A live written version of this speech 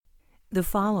The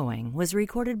following was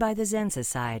recorded by the Zen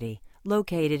Society,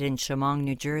 located in Chemung,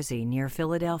 New Jersey, near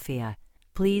Philadelphia.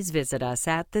 Please visit us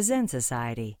at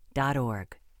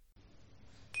thezensociety.org.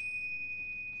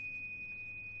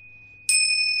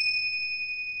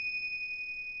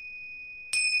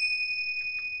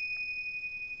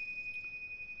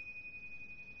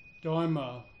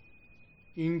 Dharma,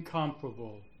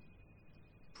 incomparable,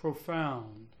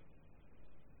 profound,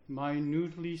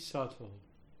 minutely subtle,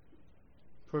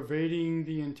 pervading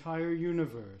the entire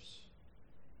universe,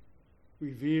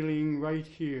 revealing right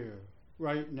here,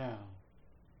 right now,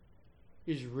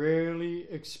 is rarely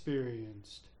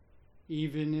experienced,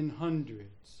 even in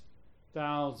hundreds,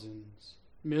 thousands,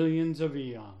 millions of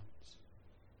eons.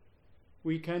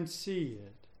 We can see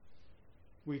it,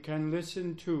 we can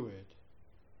listen to it,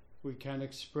 we can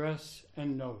express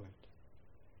and know it.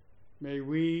 May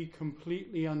we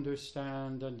completely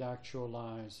understand and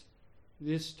actualize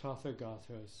this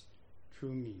Tathagata's true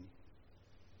meaning.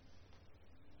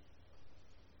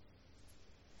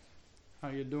 How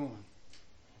you doing?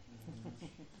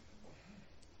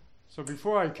 So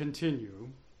before I continue,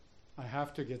 I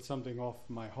have to get something off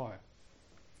my heart.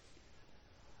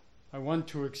 I want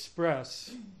to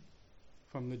express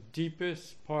from the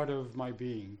deepest part of my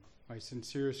being my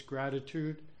sincerest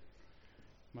gratitude,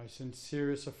 my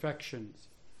sincerest affections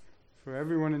for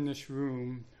everyone in this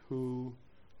room who,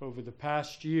 over the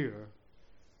past year,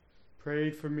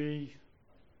 prayed for me,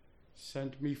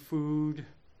 sent me food,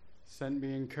 sent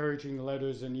me encouraging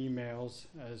letters and emails.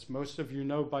 As most of you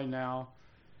know by now,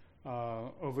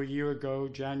 over a year ago,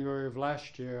 January of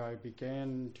last year, I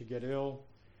began to get ill,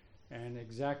 and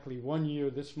exactly 1 year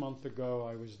this month ago,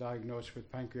 I was diagnosed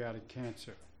with pancreatic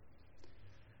cancer.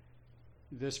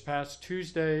 This past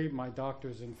Tuesday, my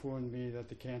doctors informed me that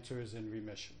the cancer is in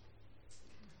remission.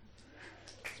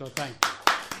 So thank you.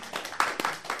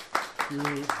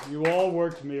 You all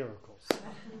worked miracles.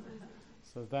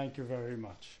 So thank you very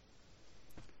much.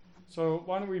 So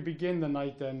why don't we begin the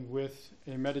night then with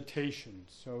a meditation.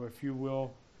 So if you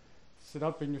will sit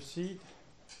up in your seat,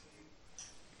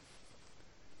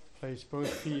 place both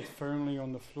feet firmly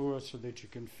on the floor so that you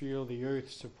can feel the earth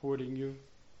supporting you,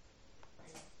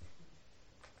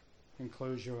 and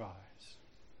close your eyes.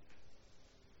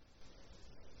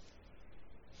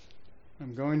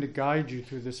 I'm going to guide you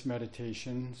through this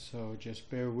meditation, so just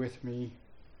bear with me.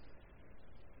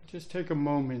 Just take a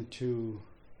moment to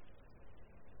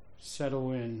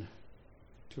settle in,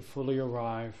 to fully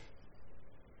arrive,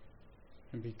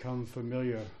 and become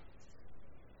familiar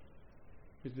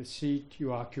with the seat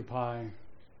you occupy,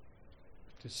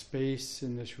 with the space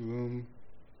in this room,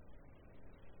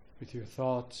 with your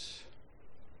thoughts,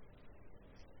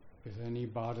 with any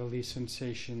bodily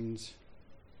sensations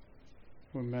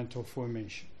or mental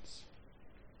formations.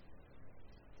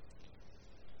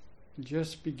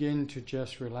 Just begin to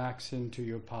just relax into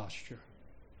your posture,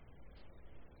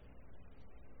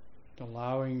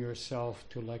 allowing yourself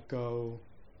to let go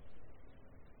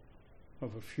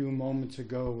of a few moments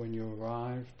ago when you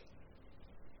arrived,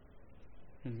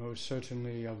 and most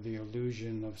certainly of the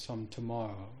illusion of some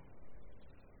tomorrow.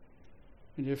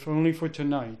 And if only for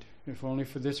tonight, if only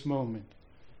for this moment,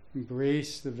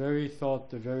 embrace the very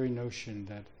thought, the very notion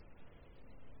that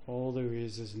all there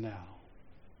is now.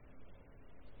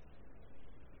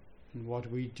 And what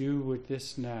we do with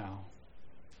this now,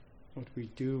 what we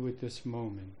do with this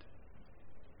moment,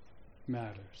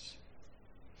 matters.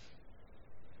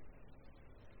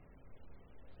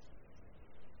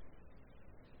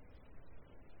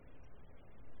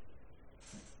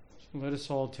 So let us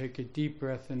all take a deep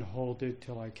breath and hold it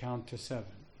till I count to 7.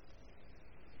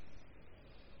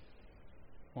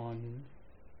 1,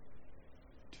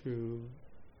 2,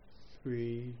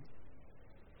 3,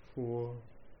 4,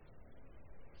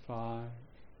 5,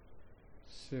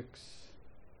 6,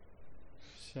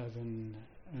 7,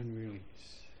 and release.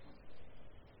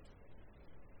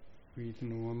 Breathe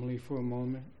normally for a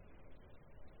moment,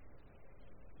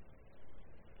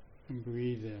 and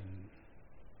breathe in.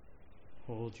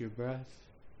 Hold your breath.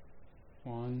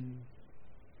 1,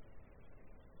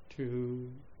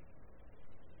 2,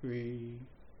 3,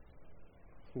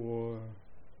 4,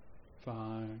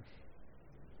 5,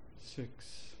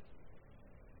 6,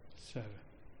 7,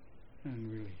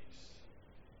 and release.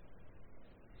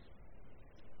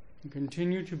 And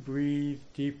continue to breathe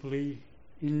deeply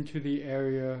into the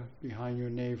area behind your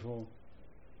navel,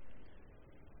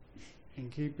 and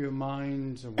keep your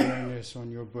mind's awareness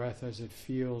on your breath as it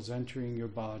feels entering your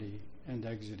body and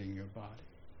exiting your body.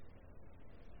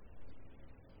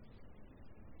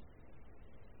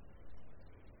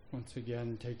 Once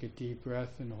again, take a deep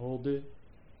breath and hold it.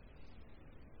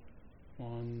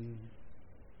 1,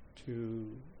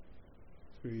 2,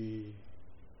 3,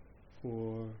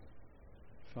 4,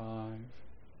 5,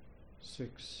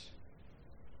 6,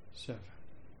 7,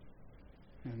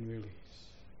 and release.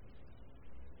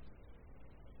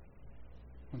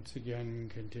 Once again,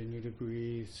 continue to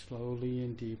breathe slowly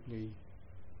and deeply,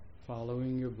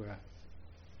 following your breath.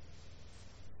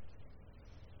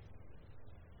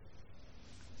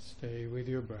 Stay with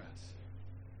your breath.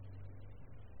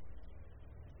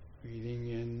 Breathing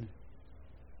in,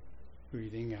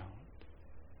 breathing out.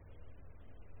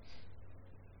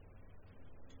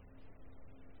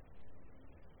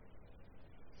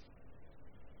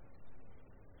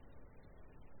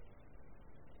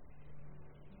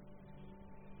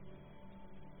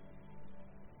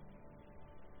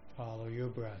 Follow your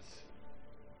breath.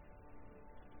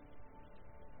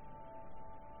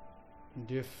 And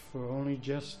if for only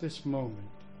just this moment,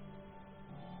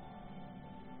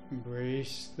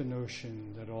 embrace the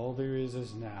notion that all there is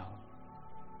now.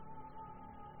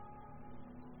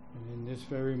 And in this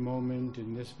very moment,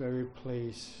 in this very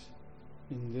place,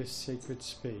 in this sacred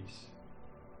space,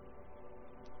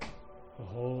 the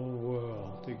whole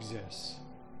world exists.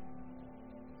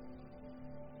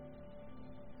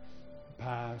 The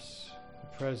past,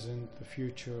 the present, the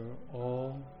future,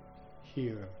 all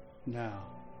here, now.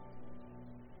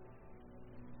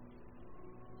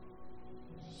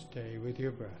 Stay with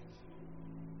your breath.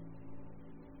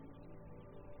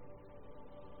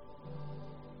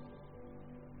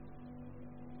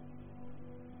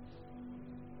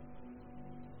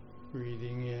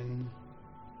 Breathing in,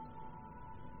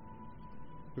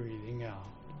 breathing out.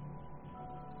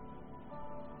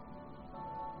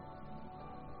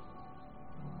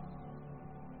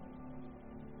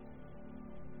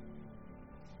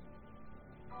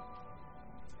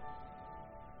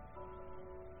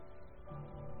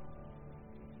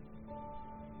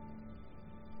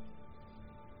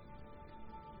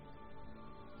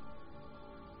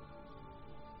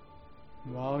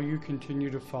 While you continue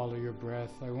to follow your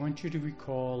breath, I want you to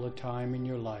recall a time in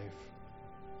your life,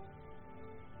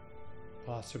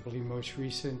 possibly most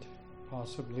recent,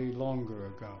 possibly longer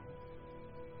ago,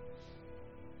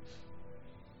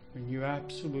 when you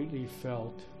absolutely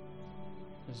felt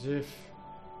as if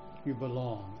you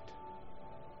belonged.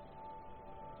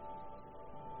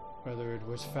 Whether it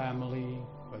was family,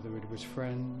 whether it was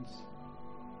friends,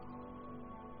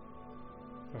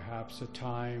 perhaps a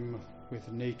time with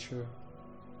nature.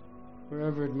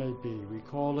 Wherever it may be,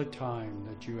 recall a time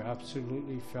that you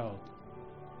absolutely felt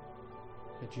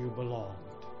that you belonged.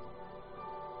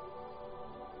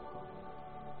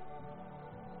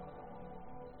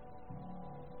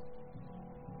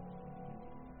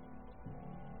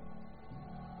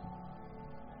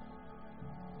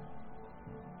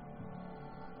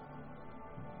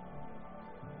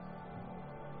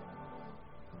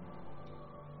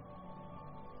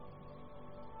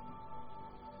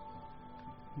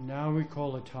 Now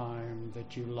recall a time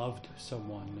that you loved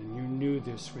someone and you knew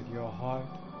this with your heart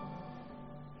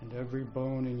and every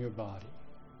bone in your body.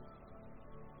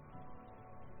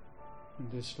 And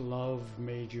this love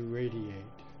made you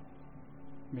radiate,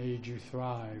 made you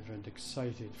thrive and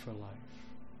excited for life.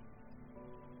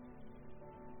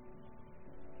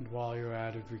 And while you're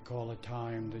at it, recall a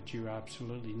time that you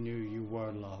absolutely knew you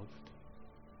were loved.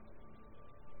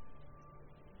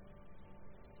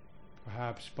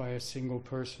 Perhaps by a single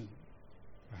person,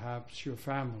 perhaps your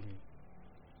family,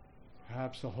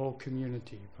 perhaps the whole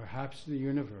community, perhaps the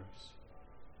universe.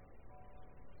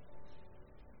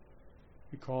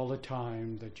 Recall a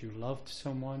time that you loved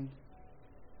someone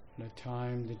and a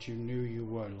time that you knew you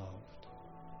were loved.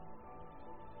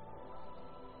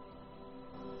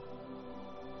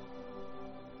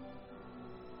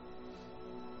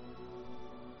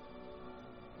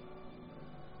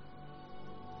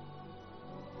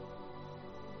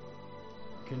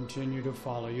 Continue to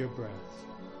follow your breath,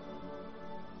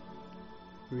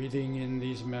 breathing in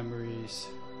these memories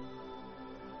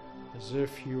as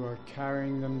if you are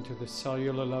carrying them to the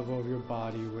cellular level of your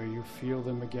body where you feel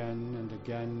them again and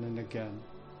again and again.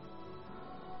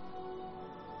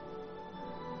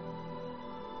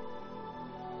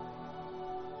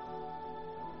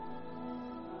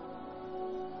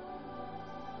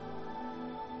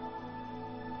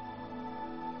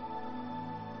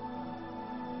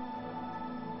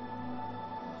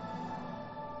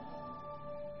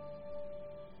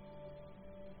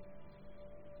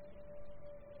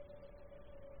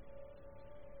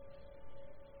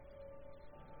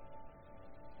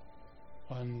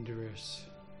 Wondrous,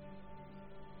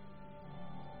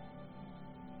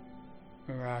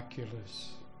 miraculous,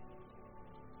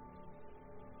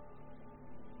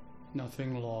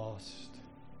 nothing lost,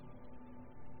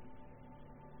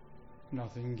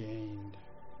 nothing gained.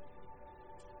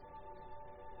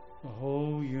 The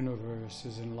whole universe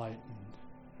is enlightened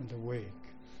and awake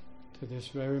to this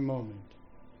very moment,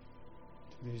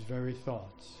 to these very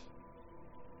thoughts,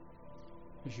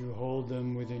 as you hold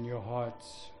them within your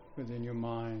hearts, within your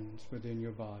minds, within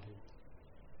your body.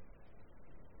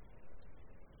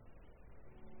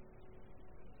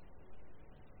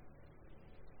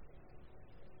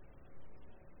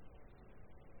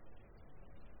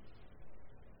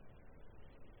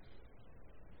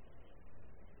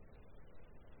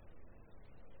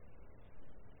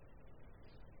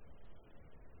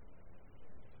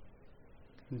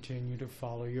 Continue to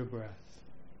follow your breath.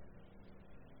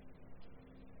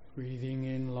 Breathing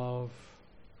in love,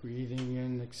 breathing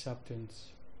in acceptance,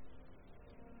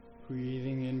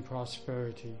 breathing in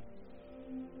prosperity,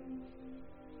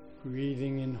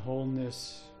 breathing in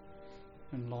wholeness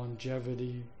and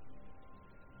longevity,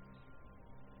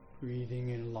 breathing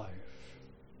in life.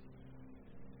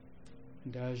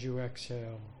 And as you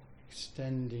exhale,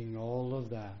 extending all of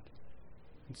that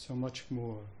and so much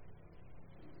more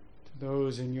to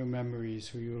those in your memories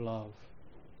who you love,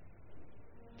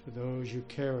 to those you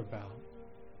care about.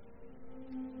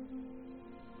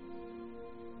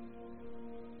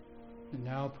 And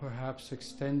now perhaps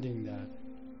extending that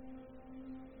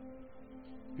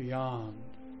beyond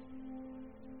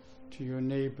to your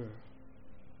neighbor,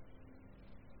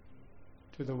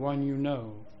 to the one you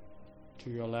know, to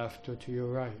your left or to your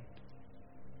right,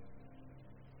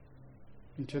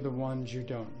 and to the ones you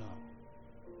don't know.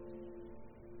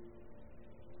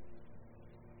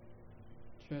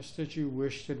 Just as you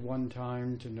wished at one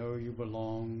time to know you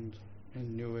belonged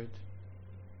and knew it,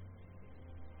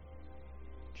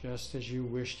 just as you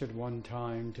wished at one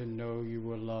time to know you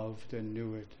were loved and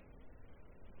knew it,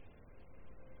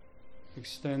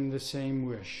 extend the same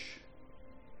wish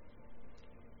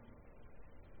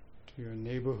to your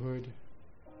neighborhood,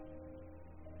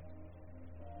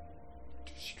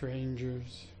 to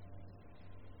strangers,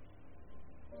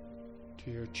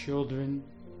 to your children,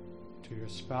 to your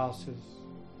spouses,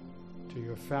 to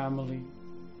your family,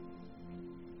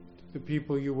 to the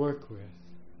people you work with.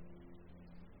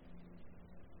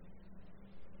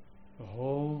 The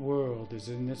whole world is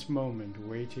in this moment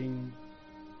waiting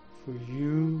for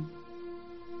you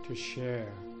to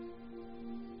share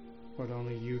what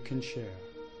only you can share.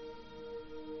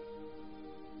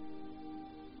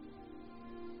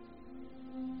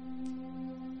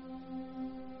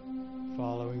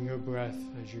 Following your breath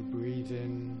as you breathe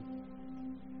in,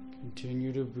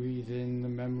 continue to breathe in the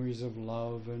memories of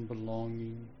love and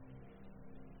belonging.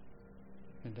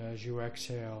 And as you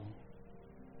exhale,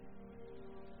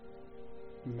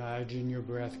 imagine your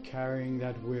breath carrying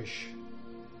that wish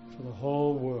for the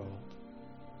whole world.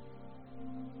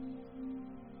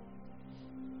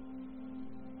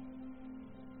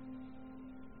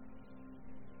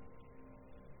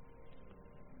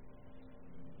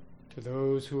 To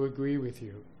those who agree with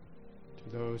you,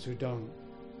 to those who don't,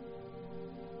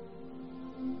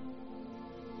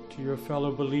 to your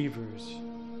fellow believers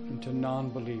and to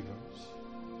non-believers,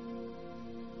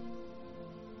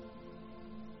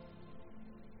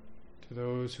 to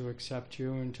those who accept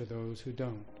you and to those who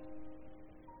don't.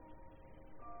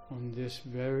 On this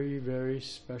very, very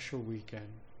special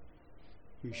weekend,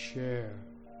 we share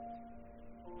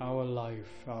our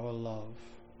life, our love,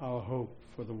 our hope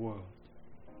for the world.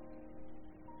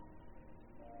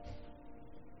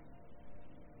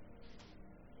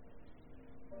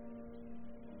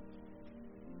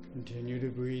 Continue to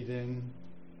breathe in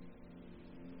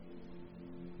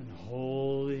and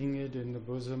holding it in the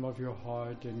bosom of your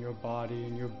heart and your body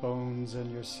and your bones and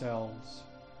your cells,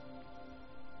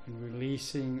 and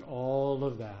releasing all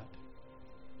of that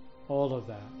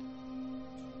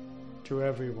to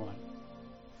everyone,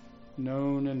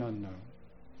 known and unknown.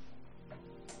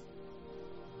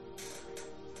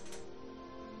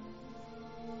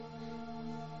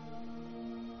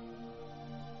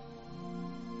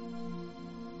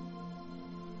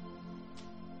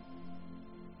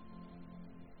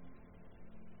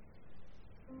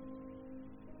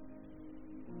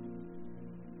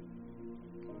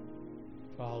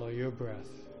 Follow your breath.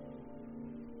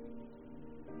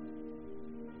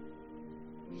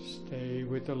 Stay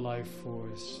with the life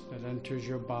force that enters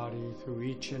your body through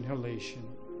each inhalation,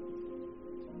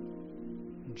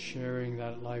 and sharing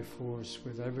that life force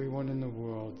with everyone in the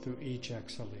world through each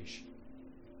exhalation.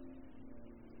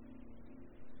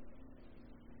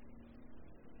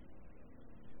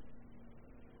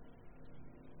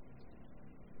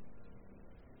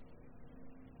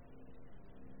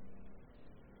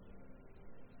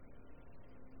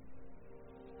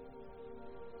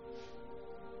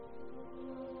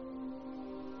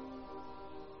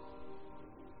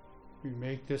 We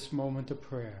make this moment a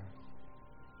prayer.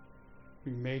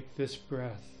 We make this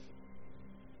breath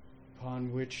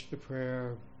upon which the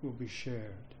prayer will be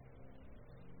shared.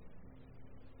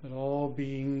 That all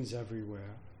beings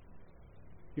everywhere,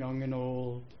 young and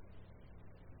old,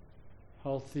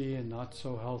 healthy and not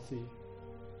so healthy,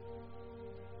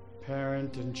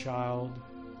 parent and child,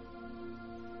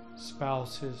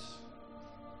 spouses,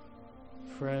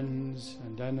 friends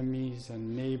and enemies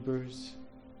and neighbors,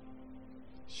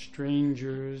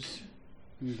 strangers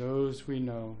and those we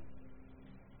know,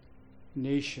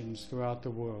 nations throughout the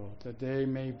world, that they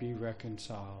may be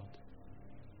reconciled.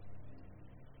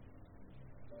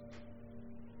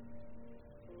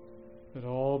 That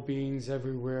all beings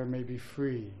everywhere may be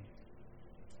free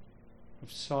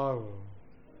of sorrow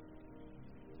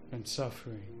and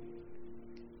suffering,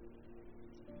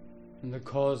 and the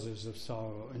causes of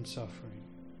sorrow and suffering.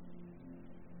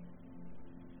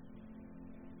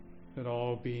 That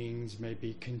all beings may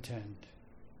be content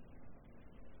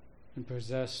and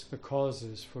possess the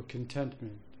causes for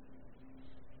contentment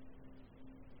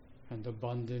and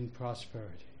abundant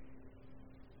prosperity.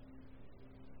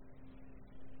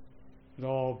 That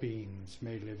all beings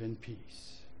may live in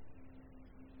peace.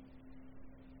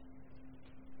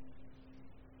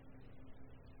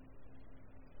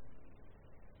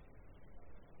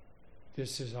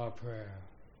 This is our prayer.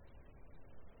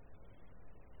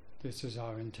 This is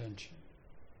our intention.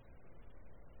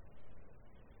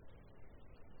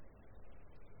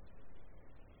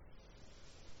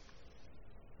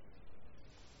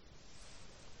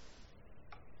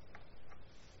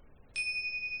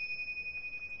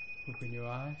 Open your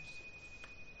eyes.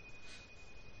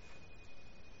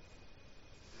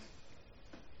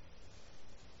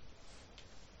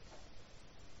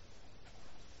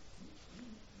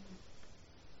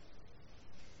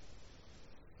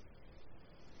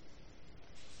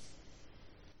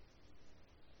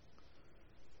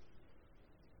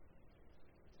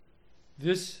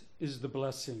 This is the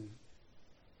blessing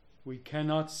we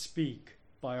cannot speak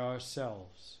by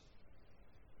ourselves.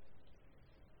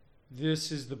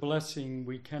 This is the blessing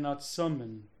we cannot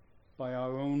summon by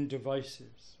our own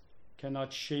devices,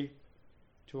 cannot shape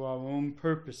to our own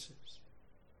purposes,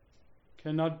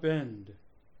 cannot bend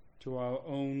to our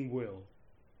own will.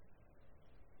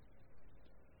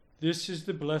 This is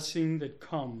the blessing that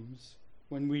comes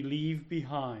when we leave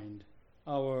behind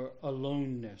our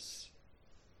aloneness,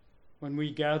 when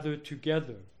we gather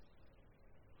together,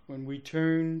 when we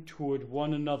turn toward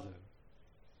one another.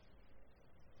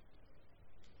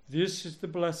 This is the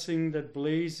blessing that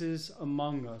blazes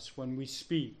among us when we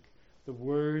speak the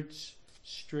words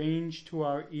strange to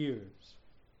our ears,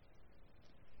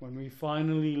 when we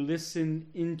finally listen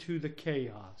into the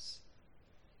chaos,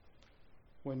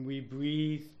 when we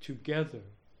breathe together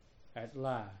at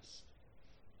last.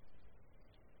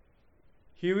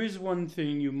 Here is one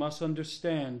thing you must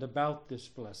understand about this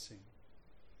blessing.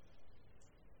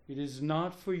 It is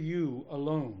not for you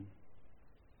alone.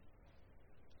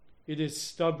 It is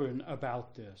stubborn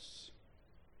about this.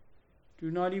 Do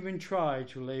not even try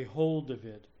to lay hold of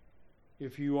it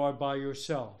if you are by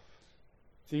yourself,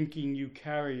 thinking you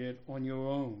carry it on your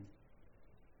own.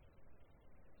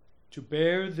 To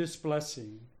bear this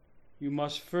blessing, you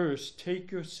must first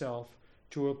take yourself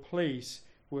to a place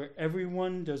where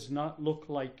everyone does not look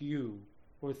like you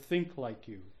or think like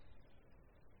you.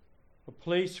 A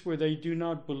place where they do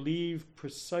not believe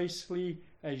precisely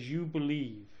as you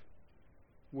believe,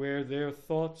 where their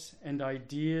thoughts and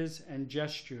ideas and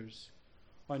gestures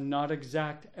are not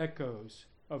exact echoes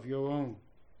of your own.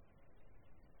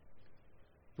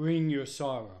 Bring your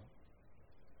sorrow.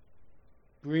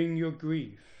 Bring your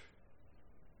grief.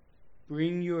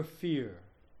 Bring your fear.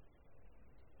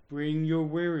 Bring your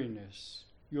weariness,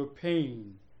 your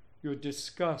pain, your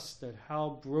disgust at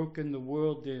how broken the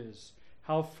world is,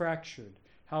 how fractured,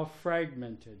 how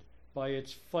fragmented by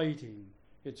its fighting,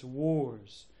 its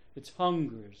wars, its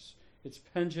hungers, its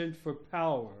penchant for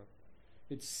power,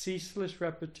 its ceaseless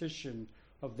repetition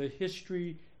of the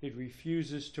history it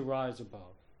refuses to rise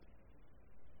above.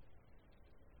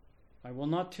 I will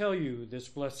not tell you this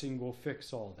blessing will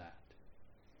fix all that.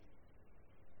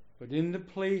 But in the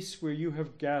place where you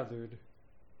have gathered,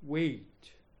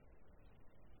 wait,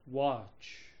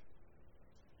 watch,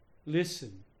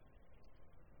 listen.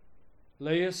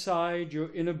 Lay aside your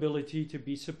inability to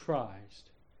be surprised,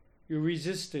 your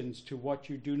resistance to what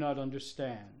you do not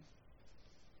understand.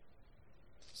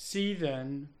 See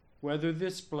then whether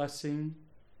this blessing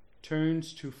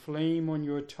turns to flame on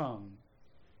your tongue,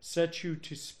 sets you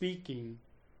to speaking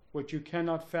what you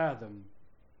cannot fathom,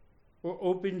 or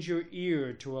opens your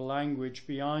ear to a language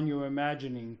beyond your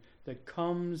imagining that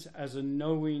comes as a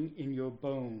knowing in your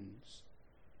bones,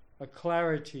 a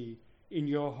clarity in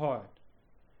your heart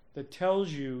that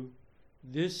tells you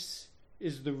this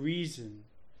is the reason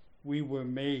we were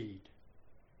made.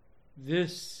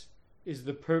 This is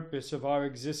the purpose of our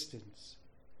existence.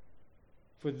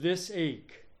 For this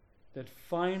ache that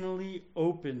finally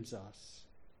opens us,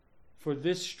 for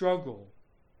this struggle,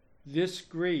 this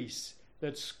grace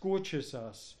that scorches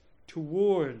us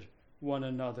toward one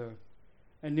another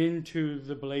and into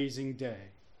the blazing day.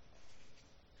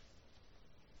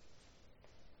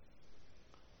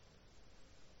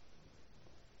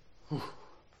 Whew.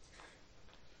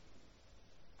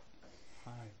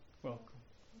 Hi, welcome.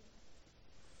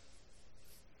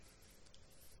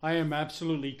 I am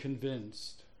absolutely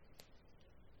convinced,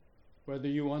 whether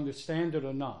you understand it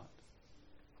or not,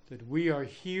 that we are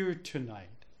here tonight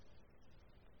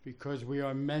because we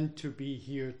are meant to be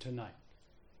here tonight.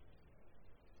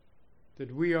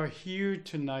 That we are here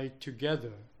tonight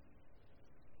together,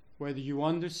 whether you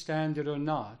understand it or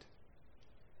not,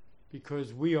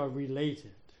 because we are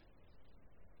related.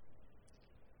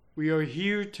 We are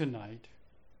here tonight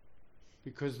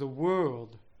because the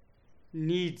world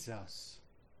needs us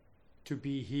to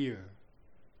be here,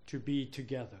 to be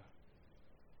together.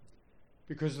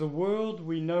 Because the world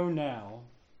we know now,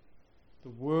 the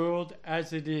world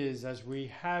as it is, as we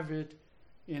have it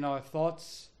in our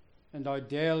thoughts and our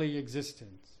daily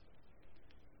existence,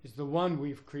 is the one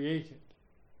we've created.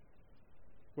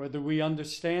 Whether we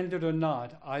understand it or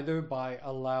not, either by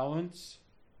allowance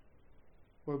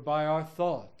or by our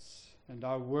thoughts and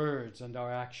our words and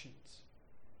our actions.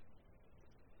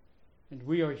 And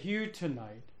we are here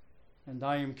tonight, and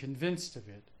I am convinced of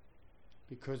it,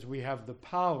 because we have the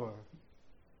power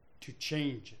to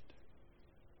change it.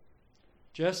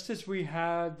 Just as we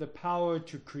had the power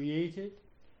to create it,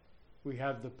 we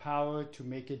have the power to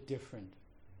make it different.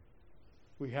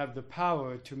 We have the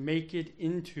power to make it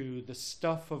into the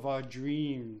stuff of our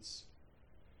dreams,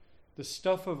 the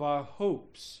stuff of our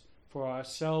hopes for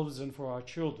ourselves and for our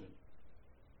children.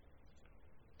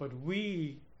 But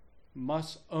we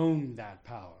must own that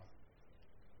power.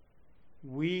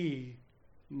 We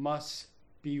must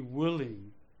be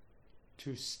willing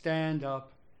to stand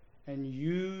up and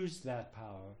use that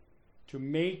power to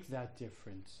make that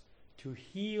difference, to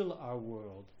heal our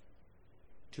world,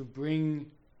 to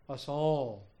bring us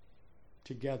all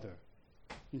together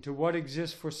into what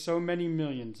exists for so many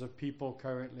millions of people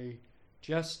currently,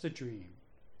 just a dream,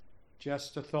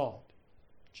 just a thought,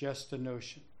 just a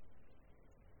notion.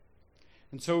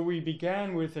 And so we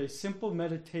began with a simple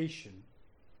meditation,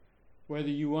 whether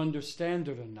you understand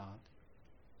it or not,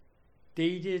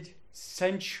 dated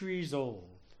centuries old,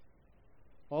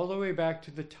 all the way back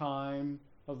to the time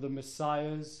of the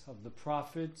messiahs, of the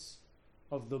prophets,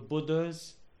 of the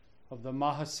Buddhas, of the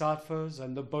Mahasattvas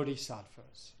and the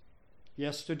Bodhisattvas.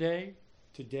 Yesterday,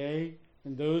 today,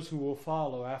 and those who will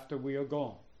follow after we are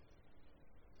gone.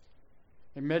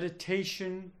 A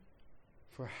meditation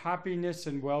for happiness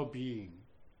and well-being.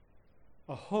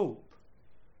 A hope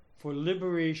for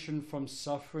liberation from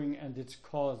suffering and its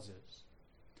causes.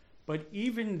 But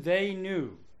even they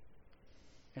knew,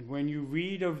 and when you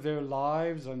read of their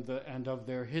lives and of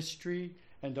their history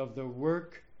and of their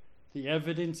work, the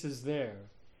evidence is there.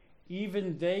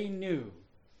 Even they knew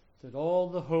that all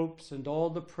the hopes and all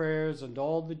the prayers and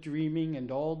all the dreaming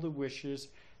and all the wishes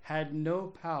had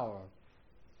no power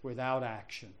without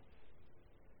action,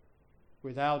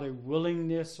 without a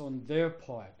willingness on their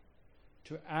part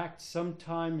to act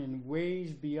sometime in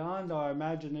ways beyond our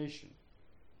imagination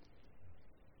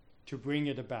to bring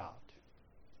it about.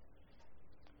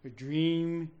 A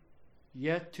dream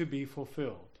yet to be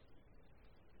fulfilled.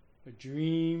 A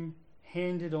dream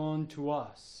handed on to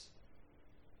us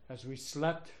as we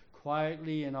slept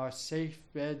quietly in our safe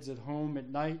beds at home at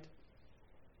night,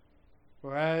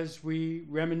 or as we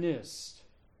reminisced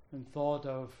and thought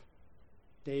of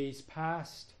days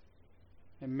past,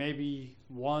 and maybe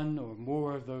one or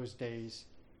more of those days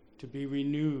to be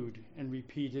renewed and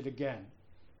repeated again.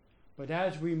 But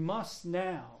as we must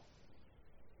now,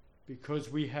 because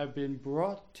we have been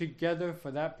brought together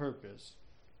for that purpose,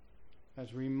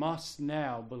 as we must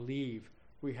now believe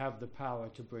we have the power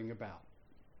to bring about.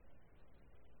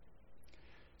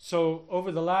 So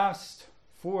over the last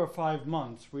 4 or 5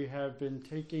 months, we have been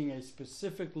taking a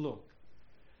specific look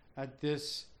at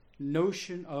this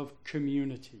notion of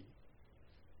community.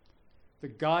 The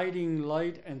guiding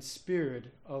light and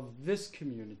spirit of this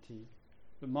community,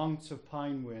 the monks of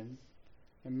Pine Wind,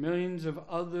 and millions of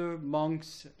other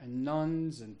monks and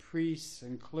nuns and priests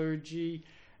and clergy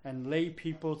and lay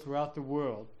people throughout the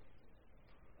world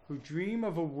who dream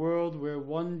of a world where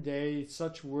one day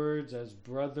such words as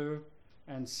brother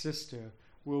and sister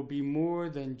will be more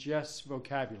than just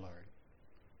vocabulary,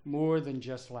 more than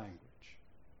just language.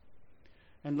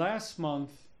 And last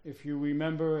month, if you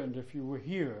remember and if you were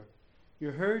here,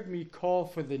 you heard me call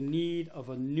for the need of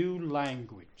a new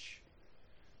language.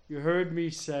 You heard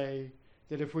me say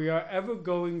that if we are ever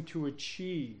going to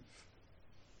achieve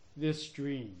this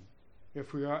dream,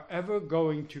 if we are ever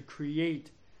going to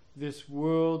create this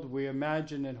world we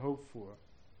imagine and hope for,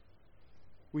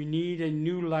 we need a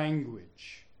new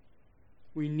language.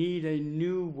 We need a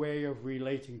new way of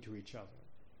relating to each other.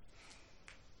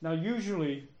 Now,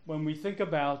 usually, when we think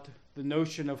about the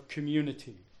notion of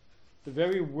community, the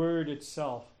very word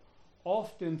itself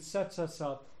often sets us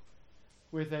up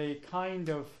with a kind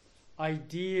of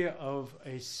idea of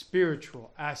a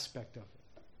spiritual aspect of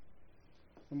it.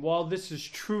 And while this is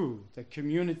true, that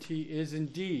community is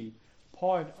indeed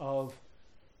part of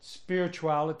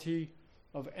spirituality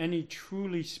of any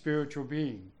truly spiritual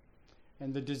being,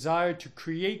 and the desire to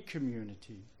create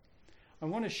community, I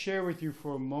want to share with you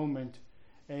for a moment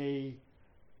a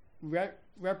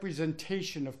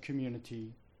representation of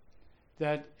community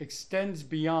that extends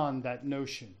beyond that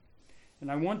notion.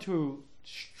 And I want to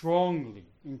strongly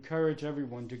encourage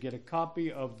everyone to get a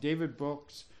copy of David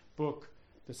Brooks' book,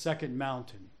 The Second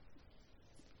Mountain,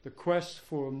 The Quest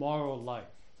for a Moral Life.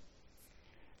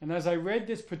 And as I read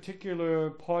this particular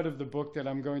part of the book that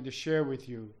I'm going to share with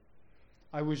you,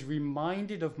 I was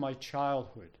reminded of my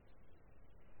childhood.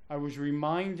 I was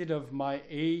reminded of my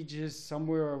ages,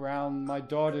 somewhere around my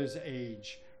daughter's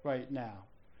age right now,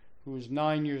 who is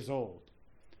 9 years old,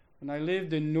 when I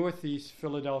lived in Northeast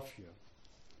Philadelphia.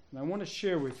 And I want to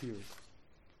share with you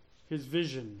his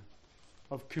vision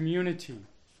of community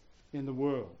in the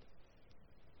world.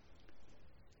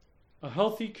 A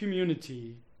healthy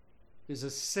community is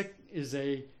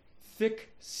a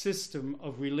thick system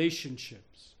of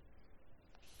relationships.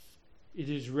 It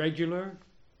is regular,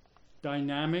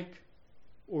 dynamic,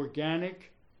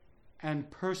 organic,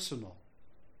 and personal.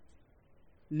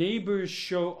 Neighbors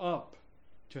show up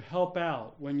to help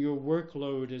out when your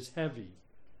workload is heavy,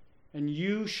 and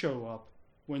you show up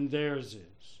when theirs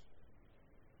is.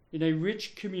 In a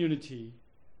rich community,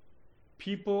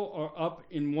 people are up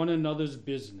in one another's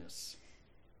business,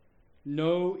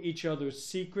 know each other's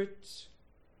secrets,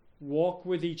 walk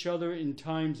with each other in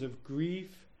times of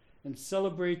grief, and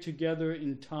celebrate together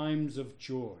in times of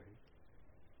joy.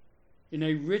 In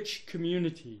a rich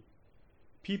community,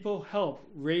 people help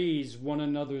raise one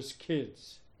another's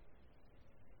kids.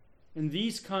 In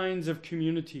these kinds of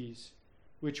communities,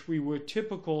 which were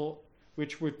typical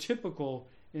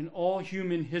in all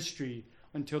human history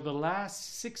until the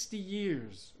last 60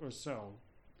 years or so,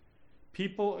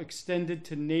 people extended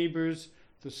to neighbors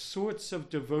the sorts of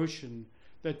devotion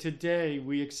that today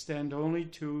we extend only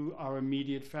to our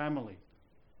immediate family.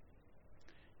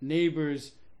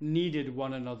 Neighbors needed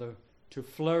one another to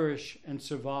flourish and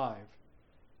survive,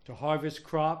 to harvest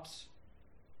crops,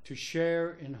 to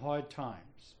share in hard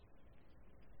times.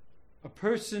 A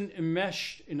person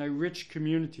enmeshed in a rich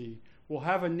community will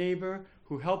have a neighbor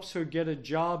who helps her get a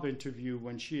job interview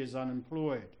when she is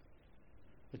unemployed.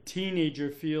 A teenager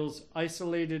feels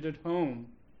isolated at home,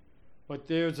 but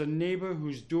there's a neighbor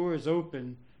whose door is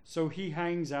open, so he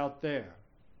hangs out there.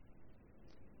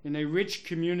 In a rich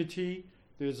community,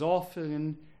 there's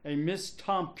often a Miss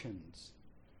Tompkins,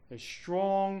 a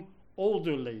strong,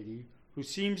 older lady who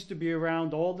seems to be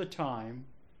around all the time,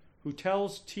 who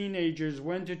tells teenagers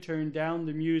when to turn down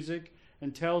the music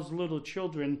and tells little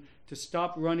children to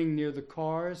stop running near the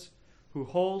cars, who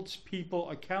holds people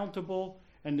accountable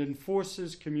and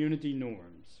enforces community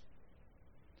norms.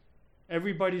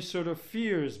 Everybody sort of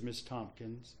fears Miss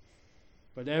Tompkins,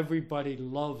 but everybody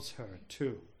loves her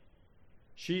too.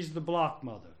 She's the block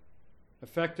mother,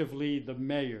 effectively the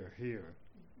mayor here.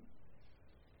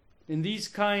 In these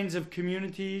kinds of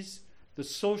communities, the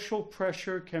social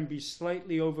pressure can be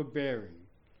slightly overbearing,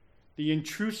 the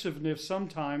intrusiveness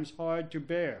sometimes hard to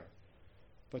bear,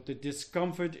 but the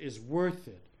discomfort is worth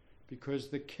it because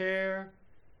the care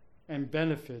and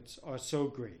benefits are so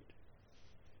great.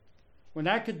 When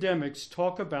academics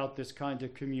talk about this kind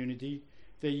of community,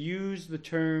 they use the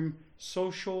term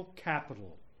social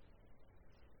capital.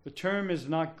 The term is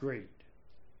not great.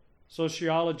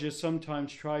 Sociologists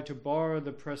sometimes try to borrow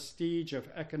the prestige of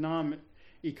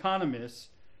economists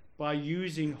by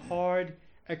using hard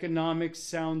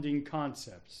economic-sounding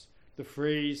concepts. The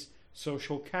phrase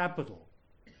social capital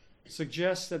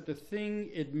suggests that the thing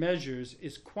it measures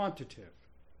is quantitative,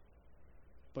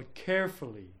 but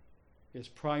carefully is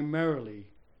primarily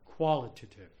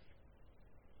qualitative.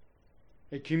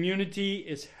 A community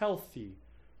is healthy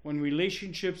when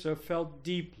relationships are felt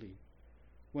deeply,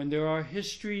 when there are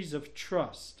histories of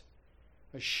trust,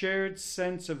 a shared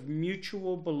sense of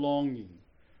mutual belonging,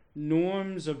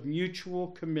 norms of mutual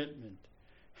commitment,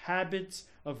 habits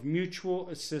of mutual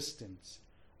assistance,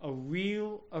 a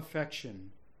real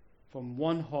affection from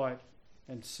one heart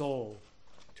and soul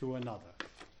to another.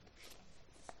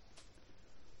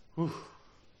 Whew.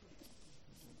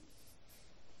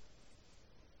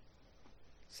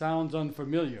 Sounds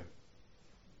unfamiliar,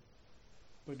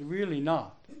 but really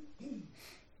not.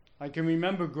 I can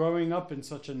remember growing up in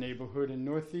such a neighborhood in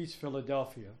Northeast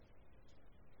Philadelphia,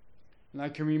 and I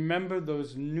can remember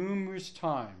those numerous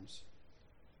times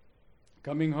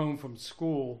coming home from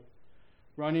school,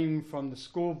 running from the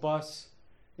school bus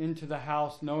into the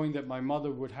house knowing that my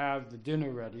mother would have the dinner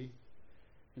ready,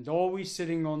 and always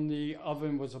sitting on the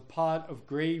oven was a pot of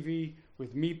gravy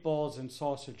with meatballs and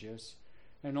sausages,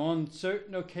 and on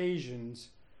certain occasions,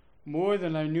 more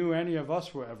than I knew any of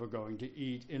us were ever going to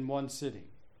eat in one sitting.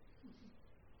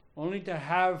 Only to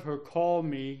have her call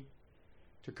me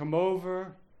to come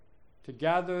over to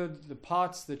gather the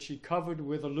pots that she covered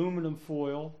with aluminum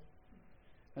foil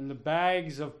and the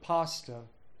bags of pasta,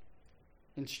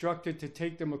 instructed to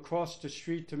take them across the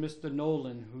street to Mr.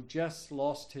 Nolan, who just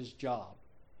lost his job,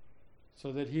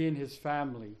 so that he and his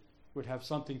family would have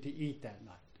something to eat that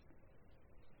night.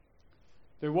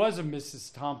 There was a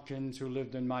Mrs. Tompkins who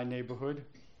lived in my neighborhood.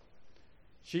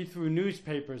 She threw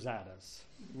newspapers at us,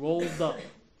 rolled up,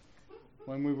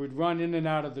 when we would run in and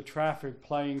out of the traffic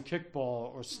playing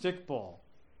kickball or stickball,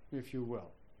 if you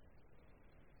will.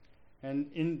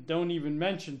 And don't even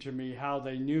mention to me how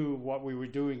they knew what we were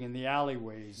doing in the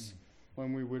alleyways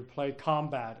when we would play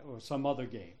combat or some other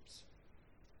games.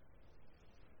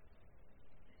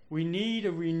 We need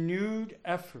a renewed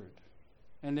effort,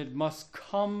 and it must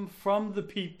come from the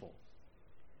people.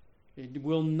 It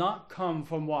will not come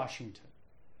from Washington.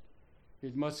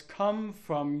 It must come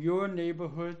from your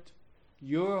neighborhood,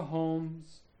 your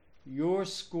homes, your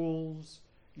schools,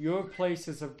 your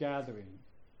places of gathering.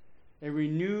 A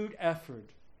renewed effort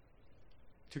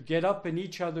to get up in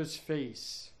each other's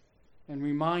face and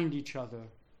remind each other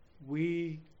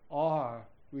we are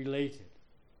related.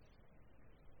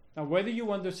 Now, whether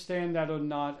you understand that or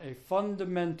not, a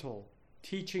fundamental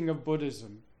teaching of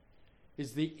Buddhism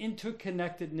is the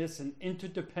interconnectedness and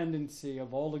interdependency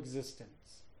of all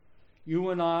existence. You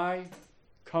and I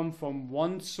come from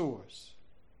one source.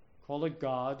 Call it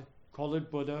God, call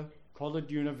it Buddha, call it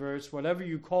universe, whatever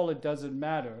you call it doesn't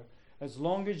matter, as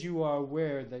long as you are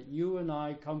aware that you and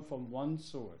I come from one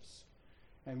source,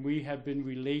 and we have been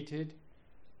related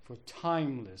for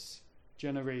timeless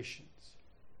generations.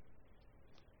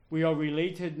 We are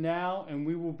related now, and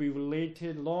we will be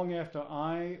related long after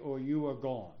I or you are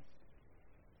gone.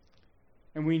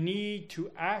 And we need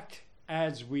to act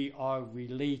as we are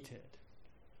related.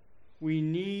 We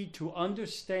need to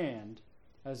understand,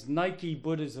 as Nike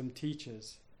Buddhism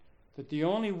teaches, that the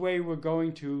only way we're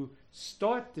going to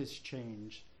start this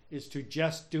change is to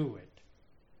just do it,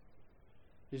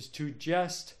 is to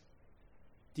just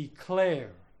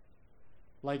declare,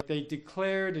 like they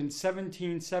declared in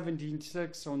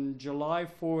 1776 on July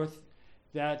 4th,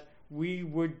 that we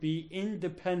would be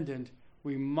independent.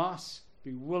 We must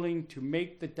be willing to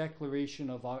make the declaration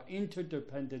of our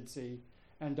interdependency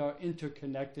and our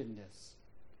interconnectedness.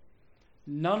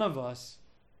 None of us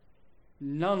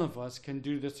can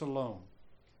do this alone.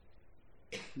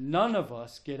 None of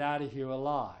us get out of here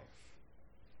alive.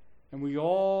 And we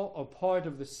all are part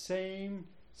of the same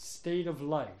state of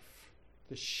life,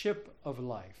 the ship of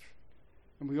life.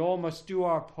 And we all must do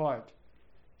our part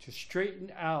to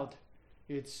straighten out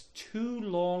its too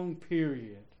long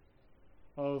period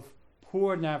of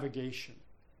poor navigation.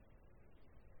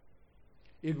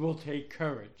 It will take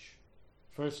courage,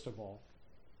 first of all,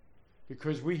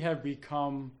 because we have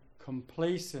become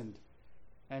complacent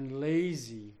and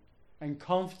lazy and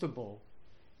comfortable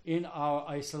in our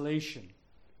isolation,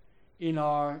 in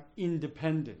our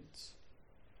independence.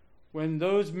 When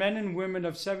those men and women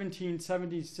of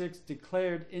 1776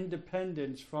 declared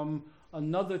independence from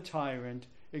another tyrant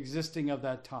existing of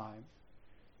that time,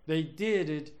 they did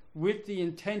it with the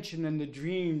intention and the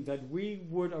dream that we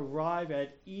would arrive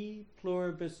at e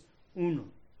pluribus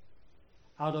unum,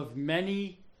 out of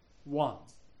many, one.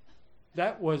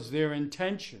 That was their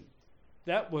intention.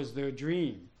 That was their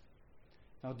dream.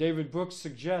 Now, David Brooks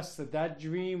suggests that that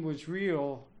dream was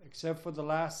real, except for the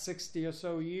last 60 or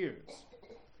so years.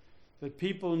 That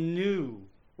people knew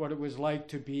what it was like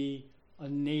to be a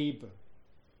neighbor.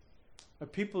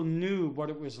 That people knew what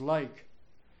it was like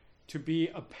to be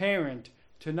a parent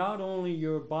to not only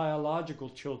your biological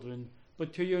children,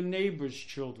 but to your neighbor's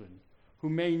children who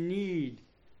may need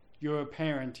your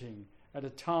parenting at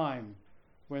a time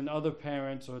when other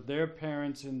parents or their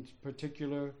parents in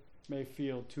particular may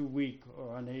feel too weak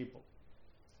or unable.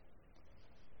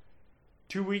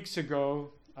 2 weeks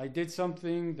ago, I did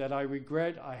something that I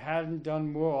regret I hadn't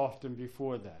done more often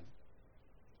before then.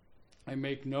 I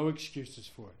make no excuses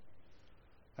for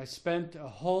it. I spent a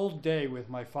whole day with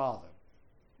my father.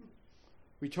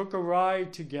 We took a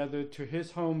ride together to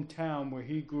his hometown where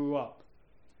he grew up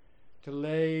to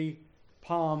lay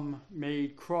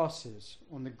palm-made crosses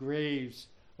on the graves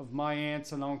of my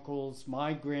aunts and uncles,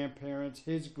 my grandparents,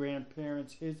 his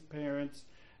parents,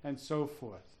 and so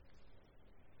forth.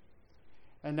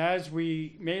 And as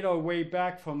we made our way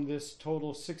back from this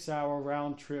total 6-hour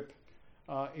round trip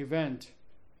event,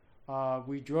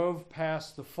 we drove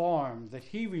past the farm that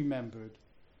he remembered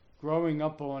growing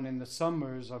up on in the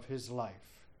summers of his life.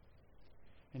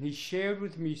 And he shared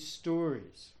with me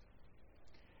stories.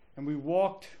 And we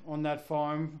walked on that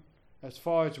farm as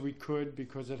far as we could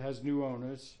because it has new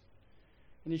owners.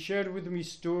 And he shared with me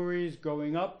stories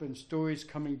going up and stories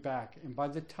coming back. And by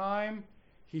the time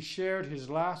he shared his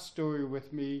last story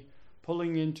with me,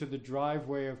 pulling into the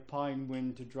driveway of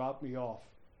Pinewind to drop me off,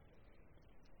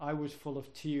 I was full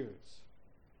of tears.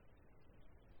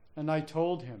 And I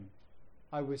told him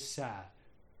I was sad.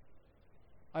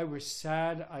 I was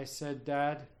sad, I said,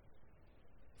 Dad,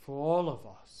 for all of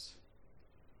us.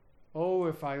 Oh,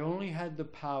 if I only had the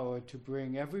power to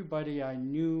bring everybody I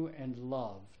knew and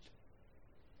loved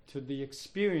to the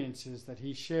experiences that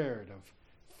he shared of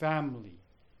family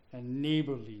and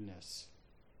neighborliness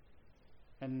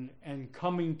and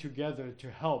coming together to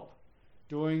help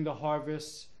during the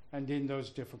harvests and in those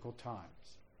difficult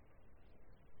times.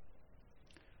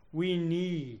 We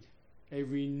need a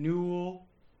renewal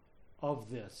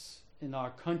of this in our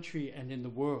country and in the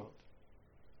world.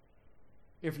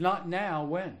 If not now,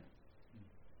 when?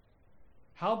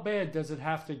 How bad does it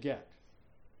have to get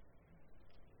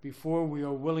before we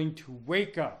are willing to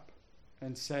wake up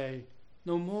and say,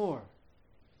 no more?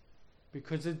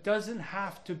 Because it doesn't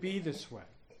have to be this way.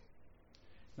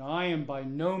 Now, I am by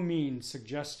no means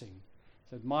suggesting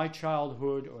that my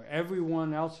childhood or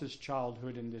everyone else's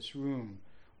childhood in this room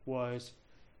was,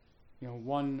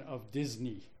 one of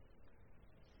Disney.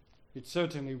 It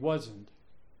certainly wasn't.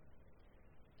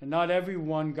 And not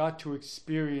everyone got to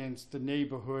experience the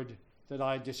neighborhood that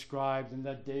I described and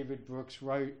that David Brooks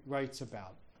writes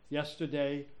about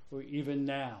yesterday or even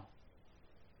now.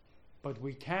 But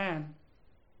we can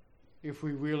if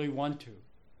we really want to.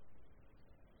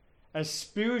 As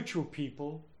spiritual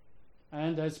people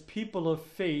and as people of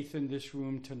faith in this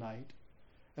room tonight,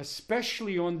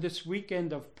 especially on this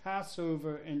weekend of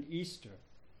Passover and Easter,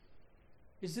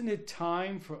 isn't it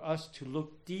time for us to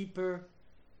look deeper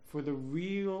for the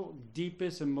real,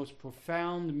 deepest, and most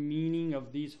profound meaning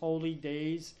of these holy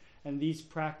days and these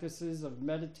practices of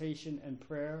meditation and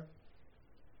prayer?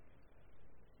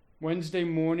 Wednesday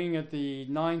morning at the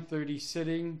 9:30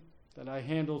 sitting that I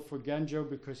handled for Genjo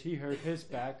because he hurt his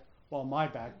back while my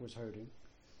back was hurting,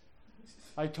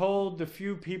 I told the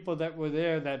few people that were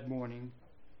there that morning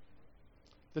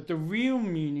that the real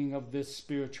meaning of this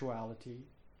spirituality,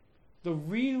 the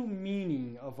real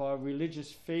meaning of our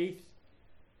religious faith,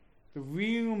 the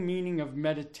real meaning of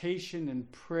meditation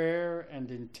and prayer and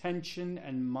intention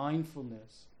and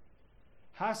mindfulness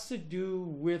has to do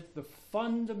with the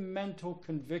fundamental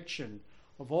conviction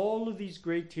of all of these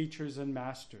great teachers and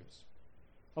masters,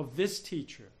 of this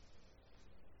teacher,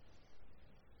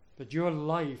 that your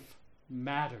life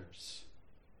matters,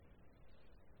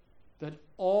 that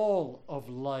all of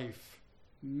life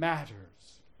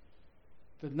matters,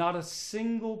 that not a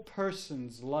single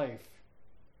person's life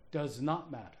does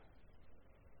not matter.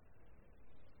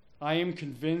 I am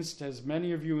convinced, as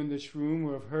many of you in this room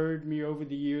who have heard me over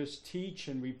the years teach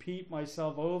and repeat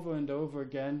myself over and over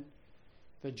again,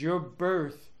 that your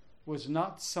birth was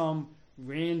not some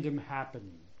random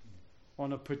happening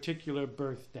on a particular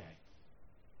birthday.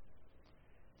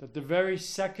 That the very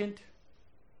second,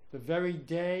 the very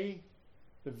day,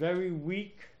 the very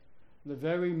week, the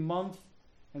very month,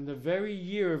 and the very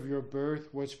year of your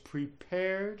birth was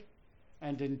prepared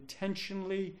and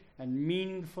intentionally and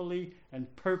meaningfully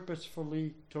and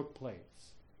purposefully took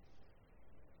place.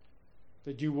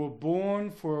 That you were born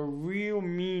for a real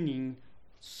meaning,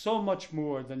 so much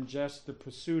more than just the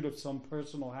pursuit of some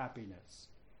personal happiness.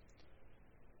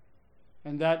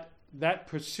 And that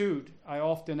pursuit, I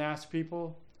often ask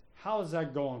people, how is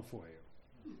that going for you?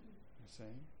 You see?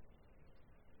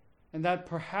 And that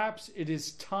perhaps it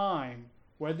is time,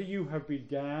 whether you have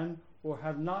began or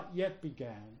have not yet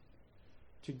began,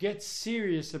 to get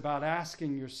serious about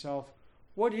asking yourself,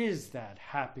 What is that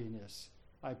happiness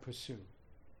I pursue?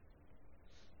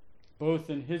 Both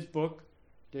in his book,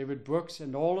 David Brooks,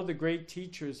 and all of the great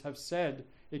teachers have said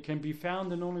it can be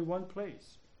found in only one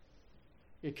place.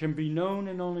 It can be known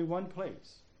in only one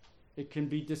place. It can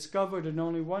be discovered in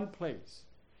only one place.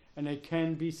 And it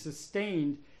can be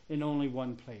sustained in only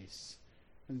one place.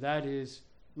 And that is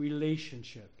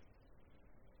relationship.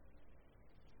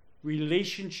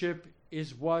 Relationship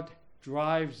is what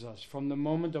drives us from the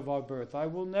moment of our birth. I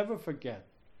will never forget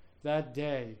that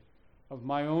day of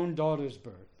my own daughter's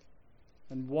birth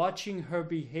and watching her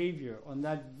behavior on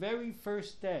that very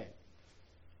first day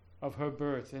of her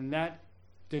birth in that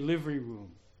delivery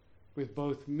room with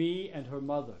both me and her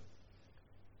mother.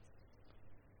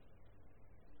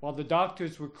 While the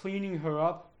doctors were cleaning her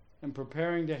up and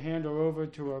preparing to hand her over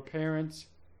to her parents,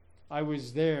 I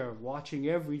was there watching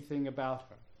everything about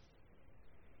her.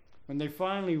 When they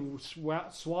finally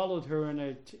swallowed her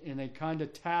in a kind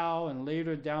of towel and laid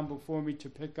her down before me to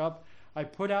pick up, I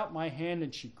put out my hand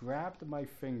and she grabbed my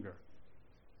finger.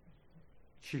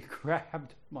 She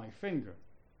grabbed my finger.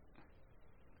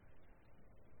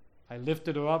 I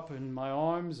lifted her up in my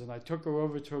arms and I took her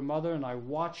over to her mother, and I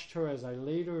watched her as I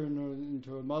laid her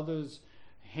into her mother's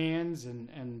hands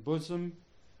and bosom,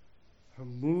 her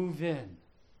move in,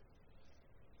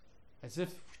 as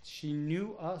if she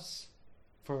knew us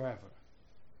forever.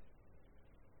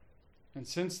 And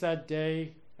since that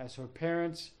day, as her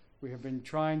parents, we have been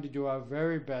trying to do our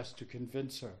very best to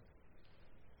convince her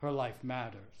her life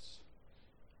matters,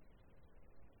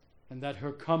 and that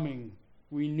her coming,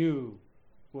 we knew,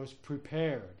 was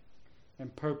prepared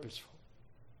and purposeful.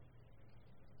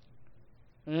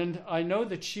 And I know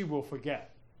that she will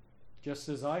forget, just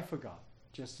as I forgot,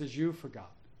 just as you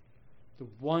forgot, the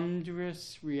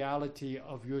wondrous reality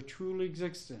of your true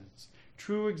existence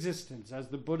as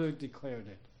the Buddha declared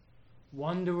it.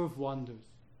 Wonder of wonders,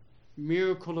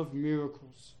 miracle of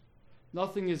miracles.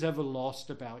 Nothing is ever lost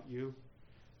about you.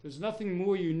 There's nothing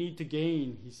more you need to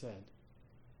gain, he said.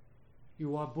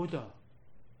 You are Buddha,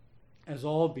 as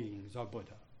all beings are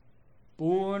Buddha.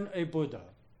 Born a Buddha,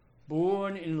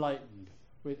 born enlightened,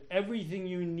 with everything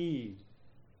you need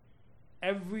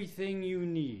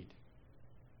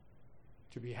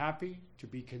to be happy, to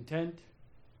be content,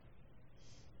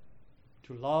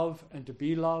 to love and to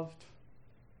be loved,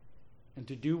 and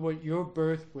to do what your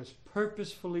birth was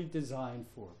purposefully designed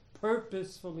for,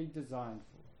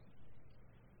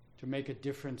 to make a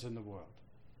difference in the world,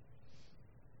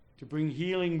 to bring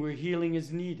healing where healing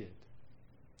is needed,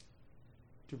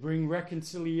 to bring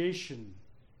reconciliation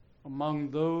among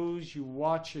those you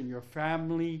watch in your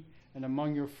family and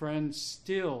among your friends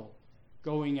still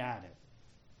going at it.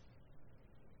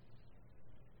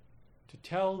 To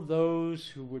tell those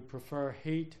who would prefer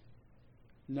hate,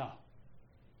 no,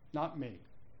 not me.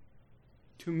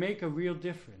 To make a real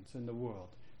difference in the world.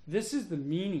 This is the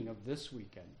meaning of this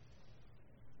weekend.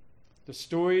 The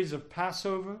stories of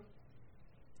Passover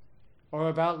are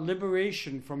about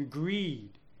liberation from greed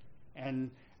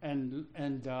and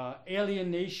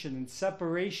alienation and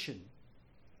separation,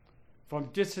 from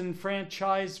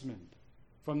disenfranchisement,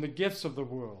 from the gifts of the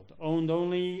world, owned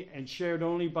only and shared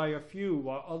only by a few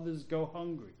while others go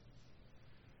hungry.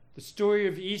 The story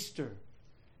of Easter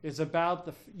is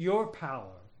about your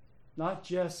power, not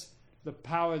just the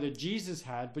power that Jesus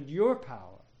had, but your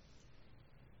power,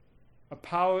 a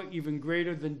power even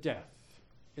greater than death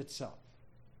itself.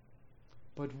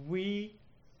 But we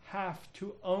have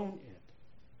to own it.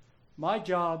 My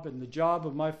job and the job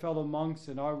of my fellow monks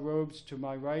in our robes to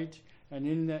my right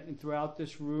and throughout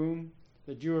this room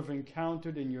that you have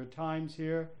encountered in your times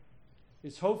here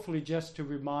is hopefully just to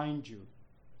remind you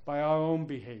by our own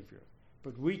behavior.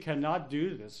 But we cannot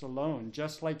do this alone,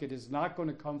 just like it is not going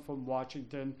to come from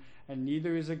Washington, and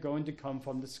neither is it going to come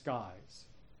from the skies.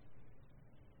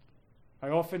 I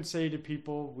often say to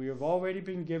people, we have already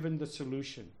been given the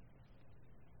solution.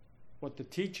 What the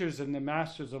teachers and the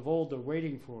masters of old are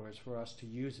waiting for is for us to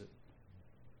use it.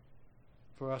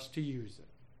 For us to use it.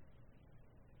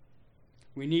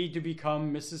 We need to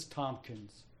become Mrs.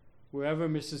 Tompkins, wherever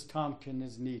Mrs.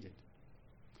 Tompkins is needed.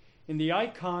 In the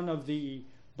icon of the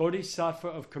Bodhisattva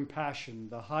of compassion,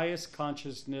 the highest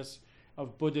consciousness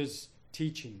of Buddha's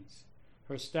teachings,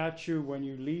 her statue, when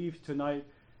you leave tonight,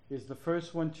 is the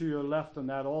first one to your left on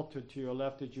that altar to your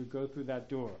left as you go through that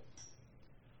door.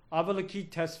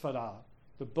 Avalokitesvara,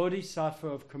 the Bodhisattva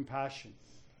of compassion,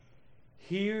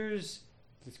 hears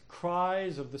the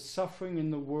cries of the suffering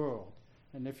in the world.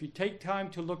 And if you take time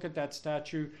to look at that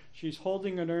statue, she's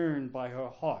holding an urn by her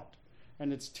heart,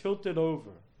 and it's tilted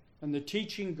over. And the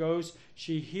teaching goes,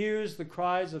 she hears the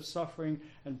cries of suffering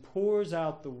and pours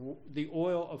out the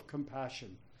oil of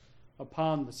compassion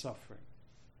upon the suffering.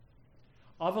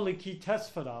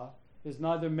 Avalokitesvara is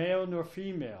neither male nor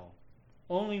female,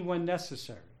 only when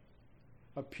necessary.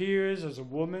 Appears as a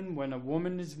woman when a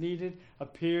woman is needed,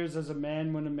 appears as a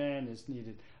man when a man is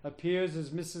needed, appears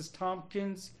as Mrs.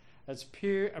 Tompkins,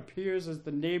 appears as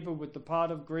the neighbor with the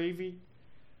pot of gravy,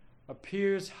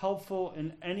 appears helpful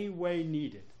in any way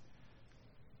needed.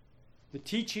 The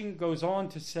teaching goes on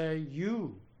to say,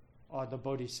 you are the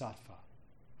Bodhisattva,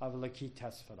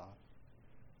 Avalokitesvara.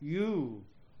 You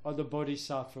are the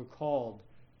Bodhisattva called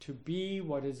to be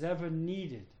what is ever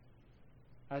needed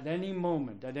at any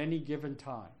moment, at any given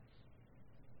time.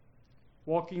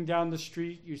 Walking down the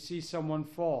street, you see someone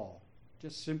fall.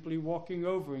 Just simply walking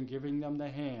over and giving them the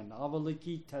hand.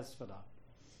 Avalokitesvara,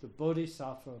 the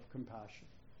Bodhisattva of compassion.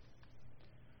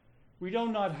 We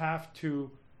do not have to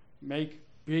make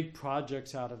big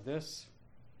projects out of this.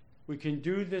 We can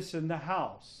do this in the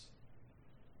house.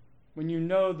 When you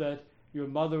know that your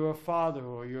mother or father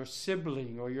or your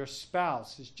sibling or your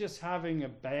spouse is just having a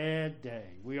bad day.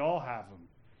 We all have them.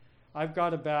 I've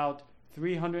got about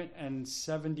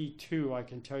 372 I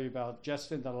can tell you about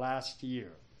just in the last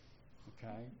year.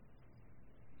 Okay?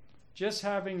 Just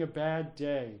having a bad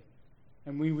day,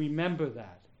 and we remember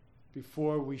that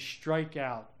before we strike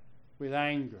out with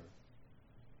anger.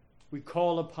 We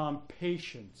call upon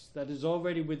patience that is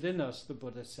already within us, the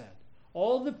Buddha said.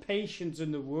 All the patience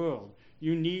in the world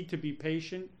you need to be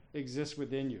patient exists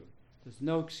within you. There's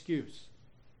no excuse.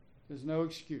 There's no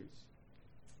excuse.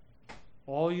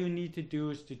 All you need to do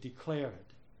is to declare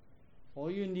it. All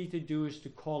you need to do is to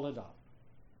call it up.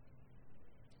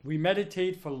 We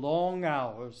meditate for long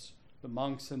hours, the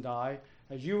monks and I,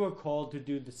 as you are called to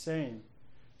do the same,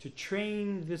 to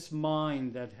train this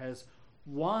mind that has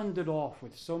wandered off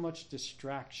with so much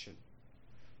distraction,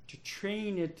 to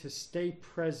train it to stay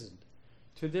present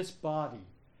to this body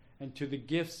and to the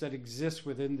gifts that exist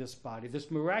within this body, this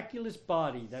miraculous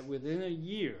body that within a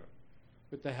year,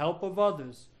 with the help of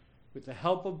others, with the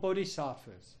help of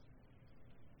bodhisattvas,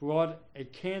 brought a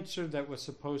cancer that was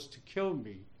supposed to kill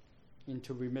me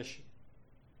into remission.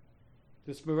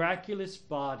 This miraculous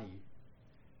body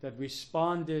that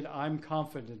responded, I'm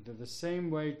confident, in the same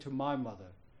way to my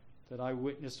mother that I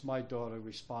witnessed my daughter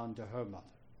respond to her mother.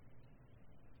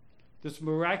 This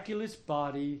miraculous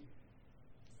body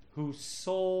whose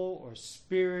soul or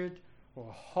spirit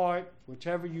or heart,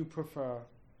 whichever you prefer,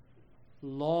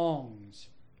 longs,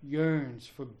 yearns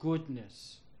for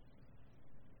goodness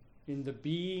in the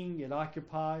being it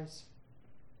occupies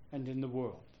and in the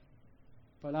world.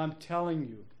 But I'm telling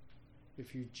you,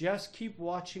 if you just keep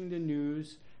watching the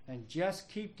news and just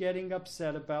keep getting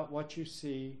upset about what you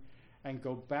see and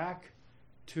go back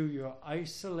to your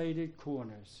isolated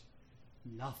corners,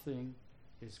 nothing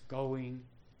is going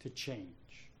to change.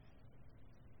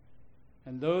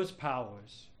 And those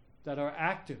powers that are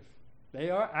active,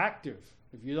 they are active.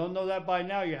 If you don't know that by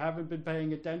now, you haven't been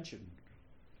paying attention.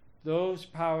 Those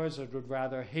powers that would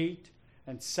rather hate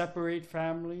and separate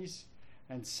families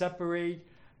and separate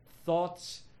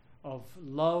thoughts of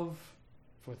love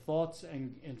for thoughts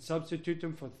and substitute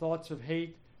them for thoughts of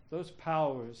hate, those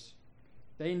powers,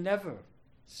 they never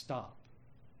stop.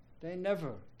 They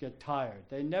never get tired.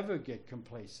 They never get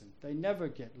complacent. They never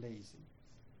get lazy.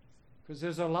 Because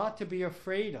there's a lot to be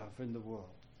afraid of in the world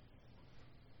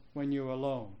when you're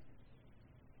alone.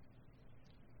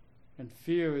 And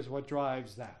fear is what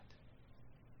drives that.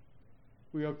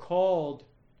 We are called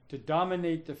to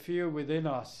dominate the fear within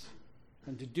us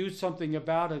and to do something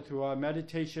about it through our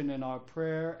meditation and our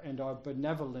prayer and our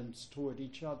benevolence toward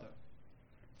each other.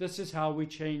 This is how we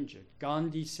change it.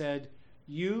 Gandhi said,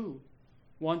 you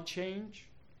want change?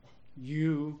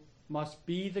 You must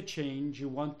be the change you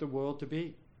want the world to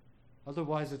be.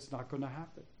 Otherwise, it's not going to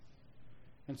happen.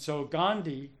 And so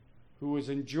Gandhi, who was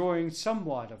enjoying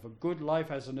somewhat of a good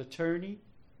life as an attorney,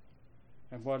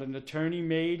 and what an attorney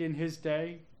made in his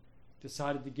day,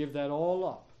 decided to give that all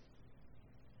up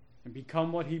and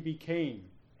become what he became.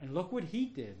 And look what he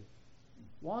did.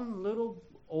 One little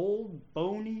old,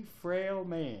 bony, frail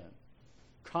man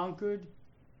conquered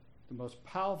the most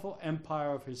powerful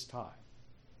empire of his time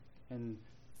and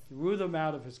threw them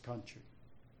out of his country.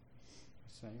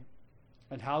 See?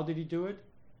 And how did he do it?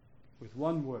 With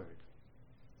one word.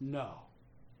 No.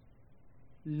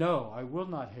 No, I will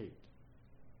not hate.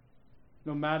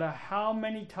 No matter how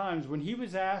many times, when he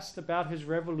was asked about his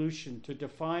revolution, to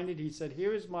define it, he said,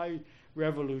 here is my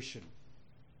revolution.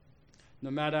 No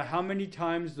matter how many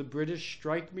times the British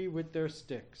strike me with their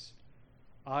sticks,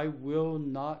 I will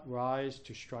not rise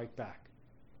to strike back.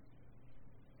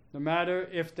 No matter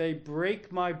if they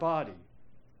break my body,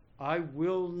 I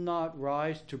will not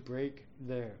rise to break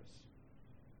theirs.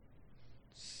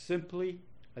 Simply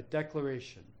a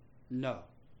declaration. No.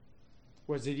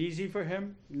 Was it easy for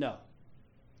him? No.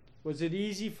 Was it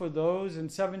easy for those in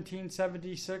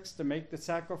 1776 to make the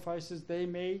sacrifices they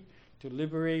made to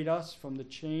liberate us from the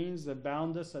chains that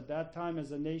bound us at that time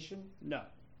as a nation? No.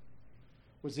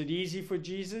 Was it easy for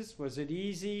Jesus? Was it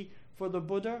easy for the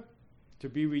Buddha to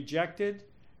be rejected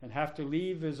and have to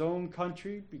leave his own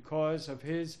country because of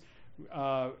his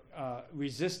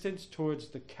resistance towards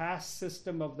the caste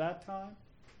system of that time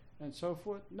and so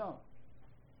forth? No.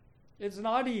 It's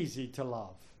not easy to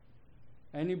love.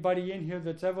 Anybody in here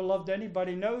that's ever loved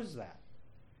anybody knows that.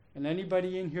 And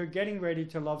anybody in here getting ready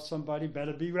to love somebody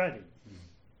better be ready.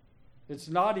 It's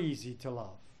not easy to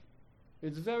love.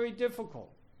 It's very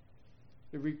difficult.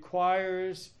 It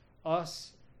requires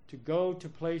us to go to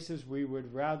places we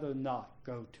would rather not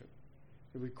go to.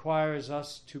 It requires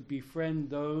us to befriend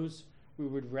those we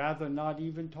would rather not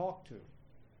even talk to.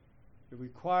 It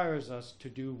requires us to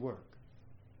do work.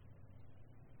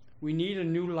 We need a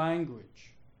new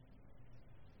language.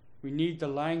 We need the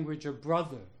language of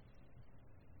brother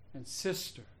and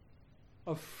sister,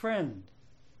 of friend,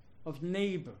 of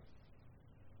neighbor.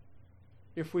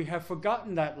 If we have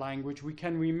forgotten that language, we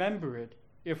can remember it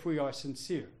if we are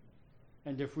sincere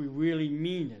and if we really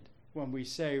mean it when we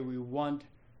say we want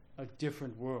a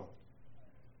different world.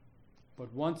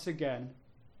 But once again,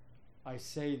 I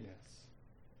say this,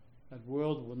 that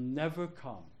world will never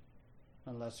come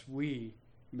unless we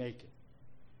make it,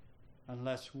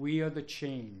 unless we are the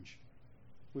change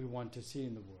we want to see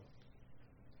in the world.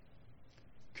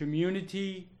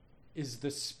 Community is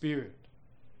the spirit.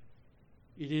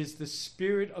 It is the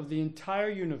spirit of the entire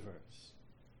universe.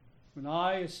 When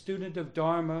I, a student of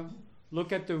Dharma,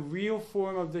 look at the real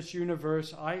form of this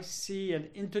universe, I see an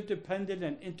interdependent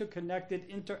and interconnected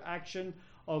interaction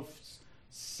of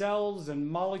cells and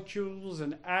molecules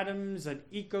and atoms and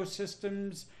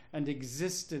ecosystems and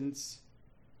existence,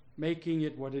 making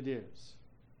it what it is.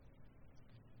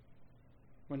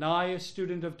 When I, a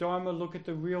student of Dharma, look at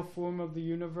the real form of the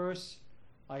universe,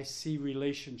 I see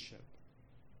relationship.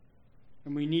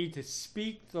 And we need to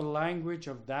speak the language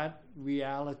of that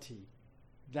reality,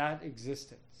 that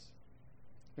existence,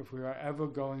 if we are ever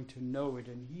going to know it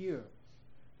in here,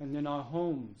 and in our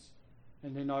homes,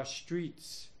 and in our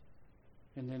streets,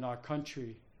 and in our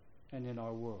country, and in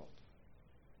our world.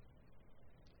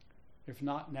 If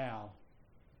not now,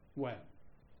 when?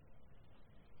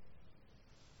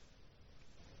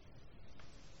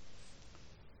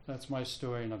 That's my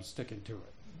story, and I'm sticking to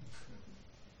it.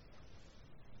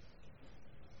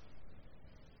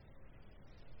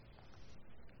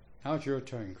 Now it's your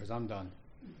turn, because I'm done.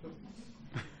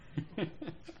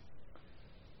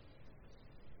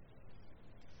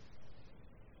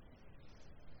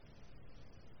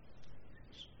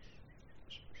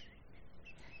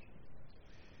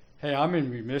 Hey, I'm in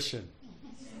remission.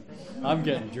 I'm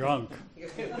getting drunk.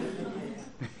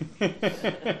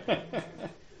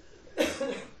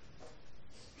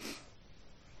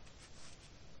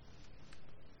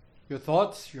 Your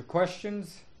thoughts, your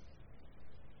questions?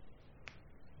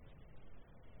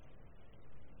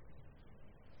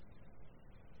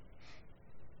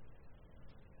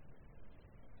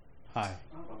 Hi.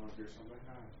 I want to hear something.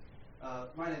 Hi.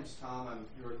 My name's Tom. I'm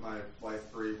here with my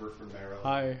wife Bree. We're from Maryland.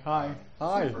 Hi.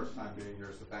 It's the first time being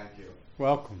here, so thank you.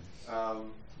 Welcome.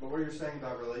 But what you're saying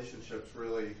about relationships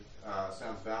really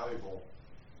sounds valuable.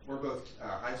 We're both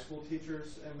high school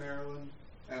teachers in Maryland,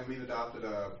 and we've adopted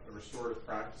a restorative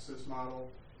practices model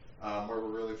where we're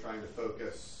really trying to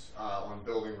focus on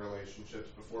building relationships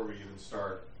before we even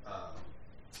start,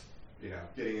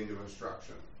 getting into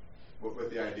instruction,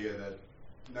 with the idea that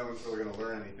no one's really going to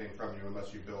learn anything from you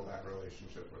unless you build that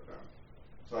relationship with them.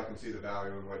 So I can see the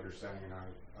value in what you're saying, and I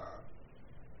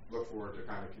look forward to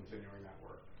kind of continuing that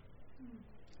work.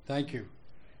 Thank you.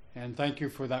 And thank you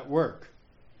for that work.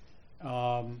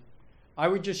 I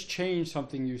would just change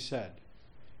something you said.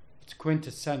 It's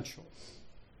quintessential.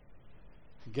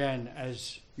 Again,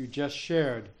 as you just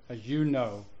shared, as you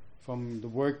know, from the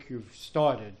work you've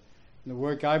started, and the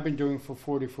work I've been doing for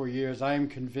 44 years, I am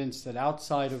convinced that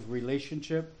outside of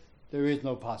relationship, there is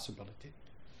no possibility.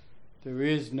 There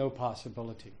is no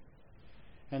possibility.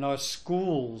 And our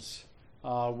schools,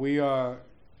 we are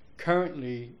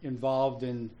currently involved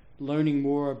in learning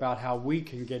more about how we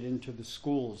can get into the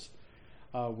schools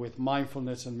with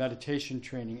mindfulness and meditation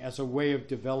training as a way of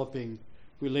developing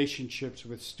relationships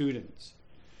with students.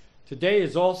 Today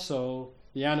is also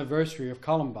the anniversary of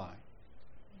Columbine,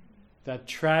 that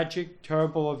tragic,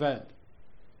 terrible event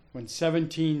when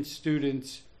 17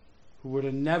 students who would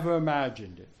have never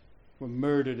imagined it were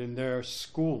murdered in their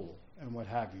school and what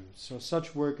have you. So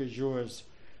such work as yours,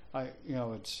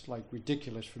 it's like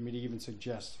ridiculous for me to even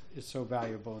suggest is so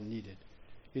valuable and needed.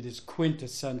 It is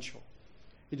quintessential.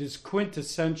 It is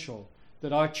quintessential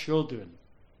that our children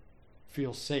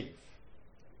feel safe.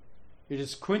 It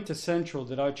is quintessential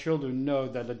that our children know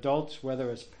that adults, whether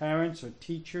as parents or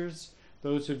teachers,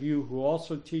 those of you who are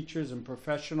also teachers and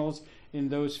professionals in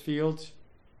those fields,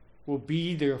 will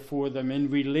be there for them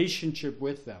in relationship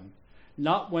with them,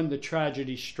 not when the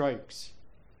tragedy strikes,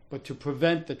 but to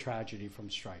prevent the tragedy from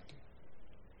striking.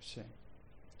 See?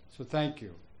 So thank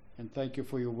you, and thank you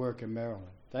for your work in Maryland.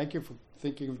 Thank you for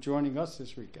thinking of joining us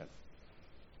this weekend.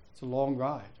 It's a long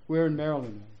ride. We're in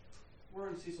Maryland. We're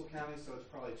in Cecil County, so it's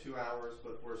probably 2 hours,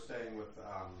 but we're staying with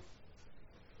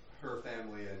her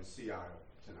family in Sea Isle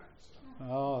tonight. So.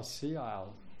 Oh, Sea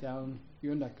Isle, down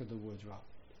your neck of the woods, Rob.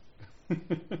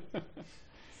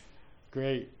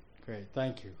 Great.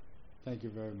 Thank you. Thank you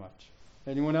very much.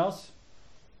 Anyone else?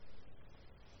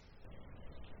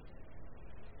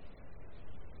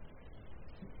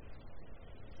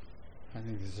 I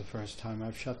think this is the first time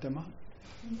I've shut them up.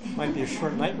 Might be a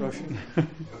short night, Roshan.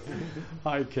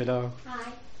 Hi, kiddo.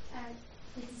 Hi,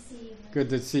 good to see you. Good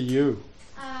to see you.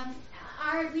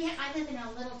 I live in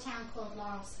a little town called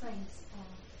Laurel Springs,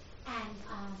 and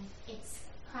it's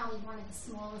probably one of the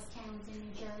smallest towns in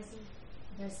New Jersey.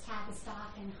 There's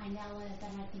Tavistock and Hynella,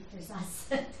 then I think there's us.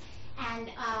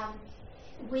 And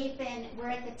we're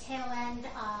at the tail end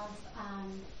of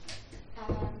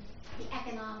the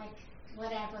economic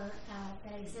whatever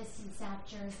that exists in South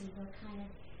Jersey. We're kind of,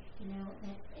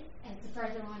 the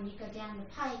further on you go down the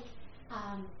pike,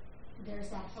 there's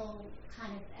that whole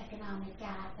kind of economic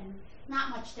gap and not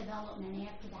much development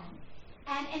after that.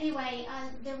 And anyway,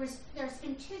 there's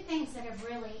been two things that have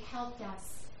really helped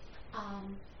us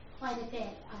quite a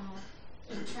bit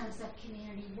in terms of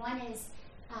community. One is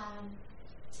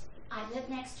I live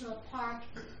next to a park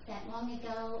that long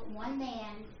ago one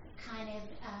man kind of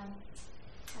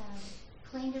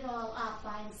cleaned it all up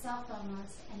by himself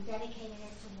almost and dedicated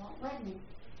it to Walt Whitman.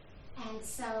 And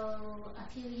so a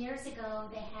few years ago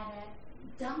they had a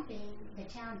dumping, the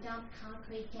town dumped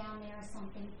concrete down there or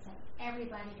something, so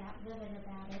everybody got livid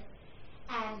about it.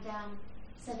 And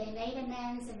so they made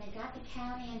amends and they got the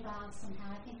county involved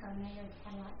somehow. I think our mayor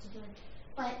had a lot to do with it.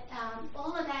 But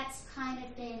all of that's kind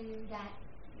of been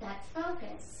that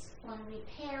focus on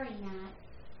repairing that,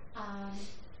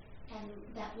 and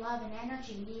that love and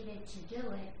energy needed to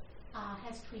do it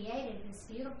has created this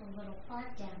beautiful little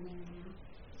park down there now,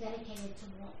 dedicated to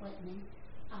Walt Whitman,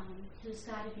 who's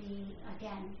got to be,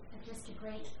 again, just a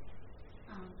great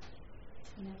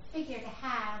figure to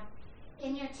have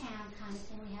in your town kind of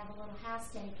thing. We have a little house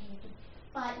dedicated.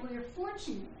 But we're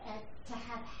fortunate to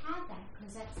have had that,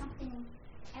 because that's something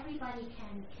everybody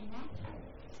can connect with.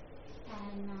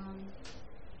 And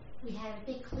we had a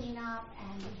big cleanup,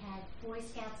 and we had Boy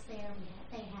Scouts there.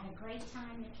 They had a great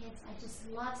time, the kids. I just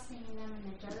love seeing them in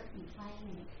the dirt and playing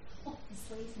and all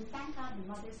the leaves. And thank God the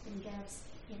mothers didn't get upset,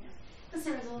 because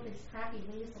there was all these crappy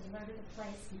leaves all over the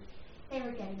place, and they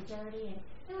were getting dirty, and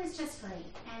it was just great.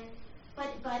 And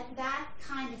but that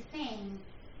kind of thing,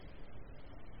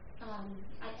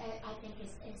 I think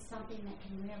is something that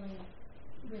can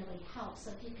really help.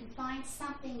 So if you can find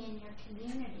something in your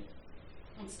community,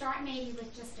 and start maybe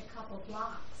with just a couple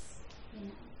blocks,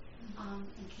 and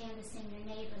canvassing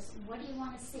your neighbors. What do you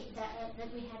want to see? That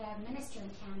we had a minister in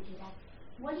town do that.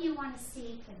 What do you want to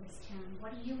see for this town?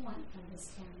 What do you want from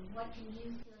this town? What can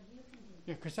you feel you can do?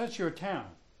 Yeah, because that's your town.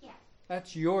 Yeah.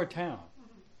 That's your town.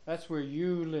 Mm-hmm. That's where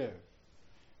you live.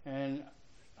 And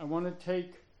I want to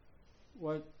take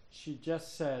what she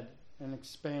just said and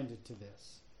expand it to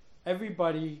this.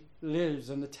 Everybody lives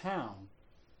in the town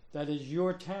that is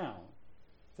your town,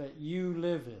 that you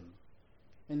live in,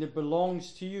 and it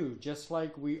belongs to you, just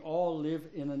like we all live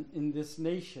in this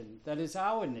nation that is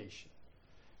our nation.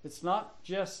 It's not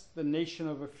just the nation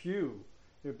of a few,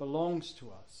 it belongs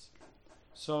to us.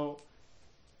 So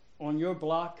on your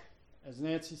block, as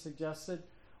Nancy suggested,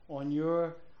 in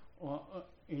your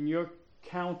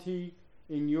county,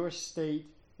 in your state,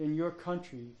 in your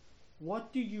country,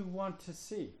 what do you want to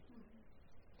see?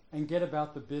 And get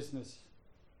about the business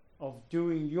of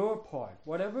doing your part,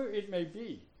 whatever it may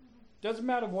be. Doesn't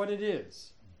matter what it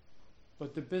is,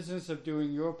 but the business of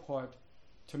doing your part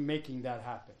to making that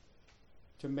happen.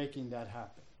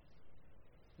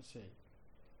 You see,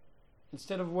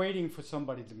 instead of waiting for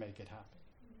somebody to make it happen.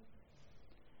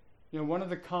 One of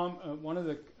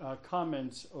the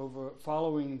comments over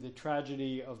following the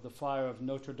tragedy of the fire of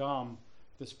Notre Dame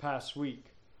this past week,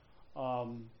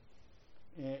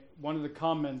 one of the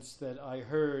comments that I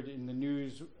heard in the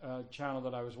news channel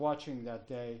that I was watching that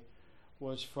day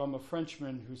was from a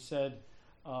Frenchman who said,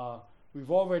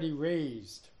 we've already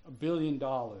raised $1 billion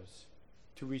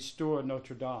to restore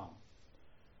Notre Dame.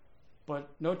 But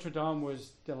Notre Dame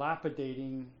was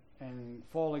dilapidating and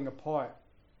falling apart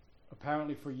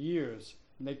apparently for years,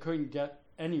 and they couldn't get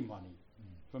any money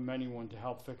from anyone to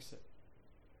help fix it.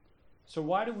 So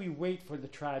why do we wait for the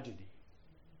tragedy?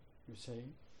 You see?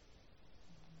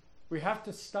 We have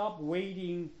to stop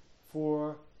waiting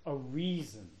for a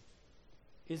reason.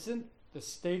 Isn't the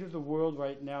state of the world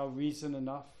right now reason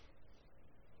enough?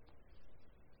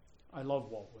 I love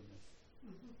Walt Whitman.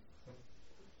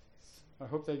 I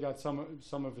hope they got some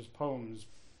of his poems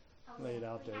laid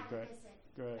out there.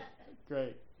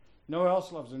 Great. No one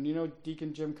else loves him. You know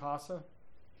Deacon Jim Casa?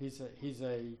 He's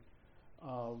a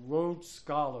Rhodes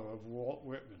Scholar of Walt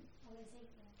Whitman. Oh, is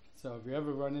he? So if you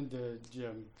ever run into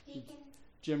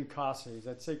Jim Casa, he's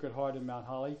at Sacred Heart in Mount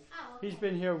Holly. Oh, okay. He's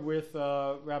been here with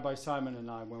Rabbi Simon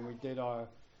and I when we did our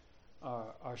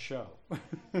show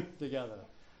together.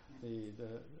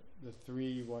 The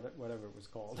three whatever it was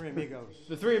called. Three Amigos.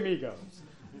 The Three Amigos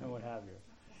and what have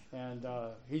you. And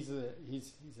he's a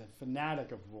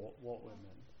fanatic of Walt Whitman.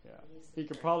 Yeah, he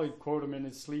could probably quote him in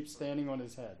his sleep, standing on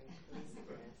his head.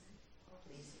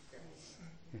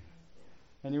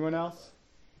 Anyone else?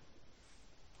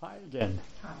 Hi again.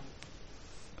 Hi.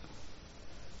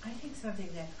 I think something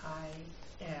that I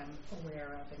am aware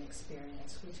of and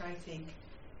experience, which I think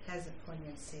has a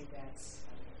poignancy that's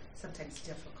sometimes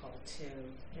difficult to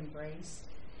embrace,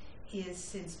 is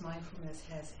since mindfulness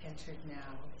has entered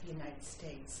now the United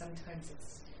States, sometimes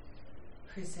it's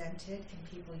presented and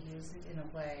people use it in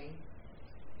a way,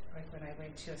 like when I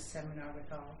went to a seminar with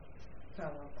all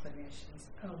fellow clinicians,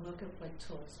 oh, look at what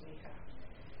tools we have.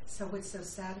 So what's so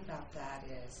sad about that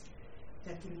is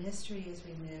that the mystery is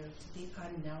removed, the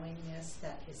unknowingness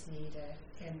that is needed,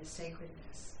 and the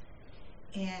sacredness.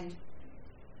 And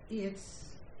it's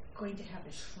going to have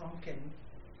a shrunken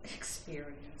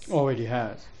experience. Already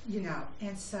has. You know,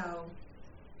 and so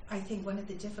I think one of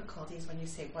the difficulties when you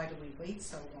say, why do we wait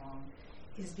so long,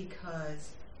 is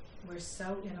because we're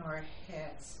so in our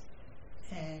heads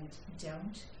and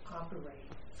don't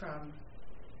operate from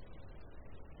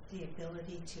the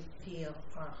ability to feel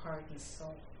our heart and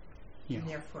soul, and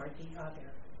therefore the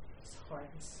other's heart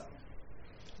and soul,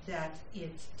 that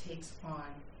it takes on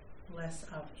less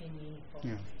of a meaningful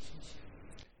relationship.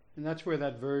 And that's where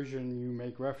that version you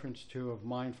make reference to of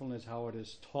mindfulness, how it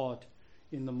is taught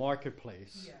in the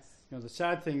marketplace. Yes. You know, the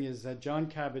sad thing is that John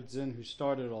Kabat-Zinn, who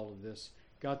started all of this,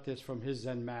 got this from his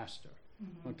Zen master.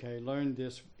 Okay, learned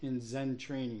this in Zen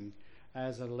training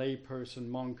as a layperson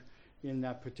monk in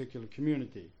that particular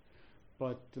community.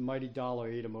 But the mighty dollar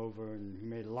ate him over, and he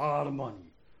made a lot of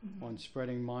money on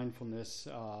spreading mindfulness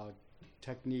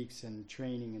techniques and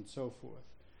training and so forth.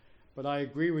 But I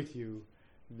agree with you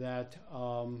that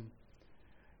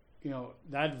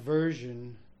that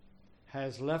version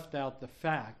has left out the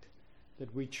fact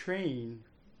that we train,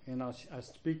 and I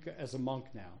speak as a monk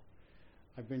now.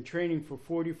 I've been training for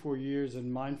 44 years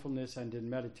in mindfulness and in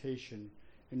meditation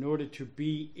in order to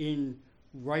be in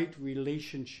right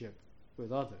relationship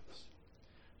with others.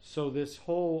 So this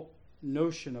whole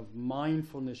notion of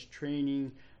mindfulness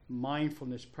training,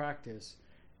 mindfulness practice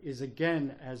is,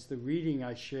 again, as the reading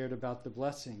I shared about the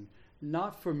blessing,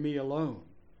 not for me alone.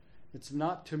 It's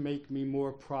not to make me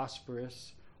more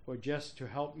prosperous or just to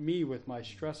help me with my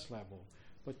stress level,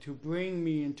 but to bring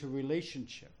me into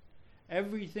relationship.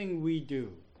 Everything we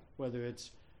do, whether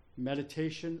it's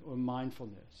meditation or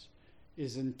mindfulness,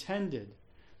 is intended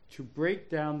to break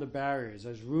down the barriers,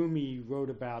 as Rumi wrote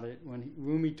about it when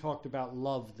Rumi talked about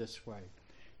love this way.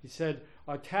 He said,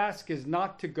 our task is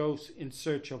not to go in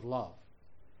search of love.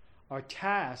 Our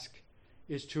task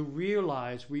is to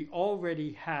realize we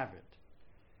already have it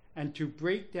and to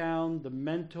break down the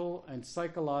mental and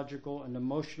psychological and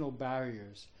emotional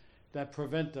barriers that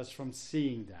prevent us from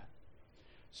seeing that.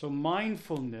 So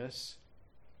mindfulness,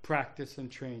 practice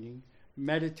and training,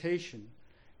 meditation,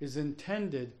 is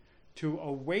intended to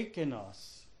awaken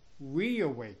us,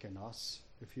 reawaken us,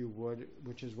 if you would,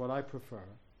 which is what I prefer,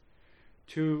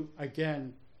 to,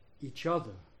 again, each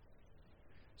other.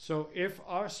 So if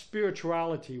our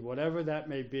spirituality, whatever that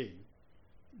may be,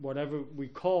 whatever we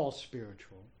call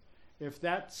spiritual, if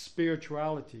that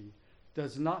spirituality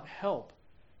does not help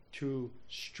to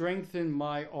strengthen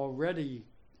my already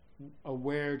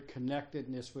aware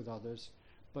connectedness with others,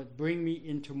 but bring me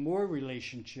into more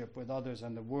relationship with others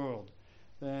and the world,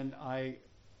 then I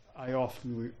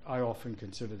often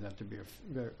consider that to be a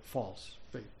very false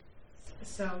faith.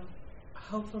 So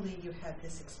hopefully you had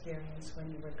this experience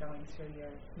when you were going through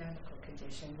your medical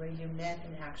condition where you met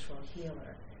an actual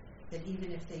healer, that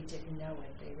even if they didn't know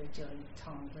it, they were doing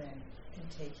Tonglen and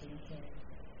taking in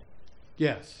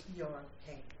Yes. your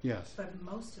pain. Yes. But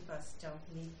most of us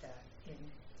don't meet that in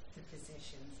the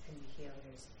physicians and the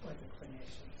healers or the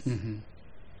clinicians. Mm-hmm.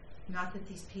 Not that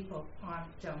these people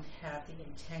don't have the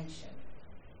intention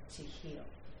to heal,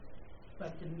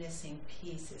 but the missing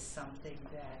piece is something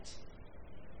that,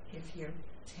 if you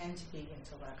tend to be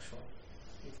intellectual,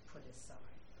 you've put aside,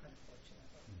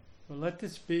 unfortunately. Well, let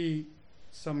this be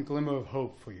some glimmer of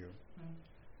hope for you.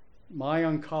 Mm. My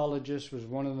oncologist was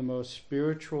one of the most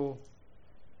spiritual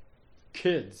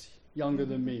kids, younger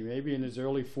than me, maybe in his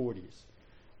early 40s.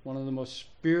 One of the most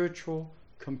spiritual,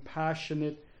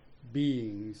 compassionate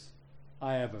beings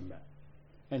I ever met.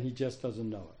 And he just doesn't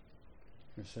know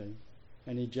it, you see?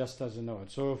 And he just doesn't know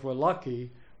it. So if we're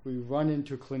lucky, we run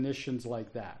into clinicians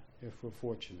like that, if we're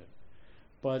fortunate.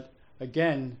 But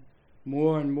again,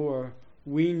 more and more,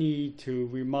 we need to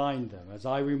remind them, as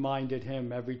I reminded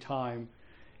him every time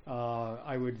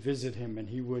I would visit him, and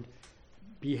he would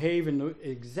behave in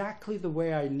exactly the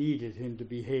way I needed him to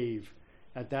behave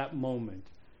at that moment.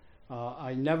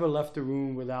 I never left the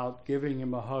room without giving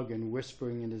him a hug and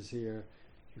whispering in his ear,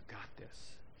 "You got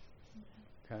this,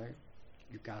 okay?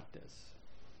 You got this."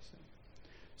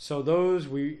 So those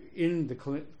in the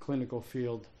clinical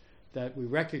field that we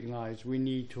recognize we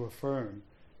need to affirm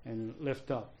and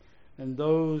lift up. And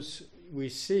those we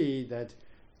see that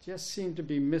just seem to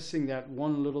be missing that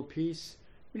one little piece,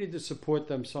 we need to support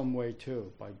them some way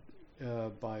too,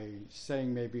 by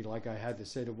saying, maybe like I had to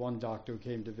say to one doctor who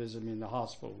came to visit me in the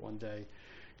hospital one day,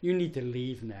 "You need to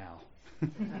leave now."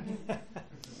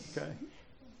 Okay?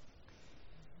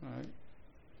 All right?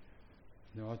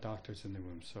 There are doctors in the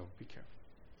room, so be careful.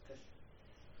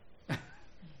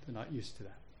 They're not used to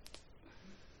that.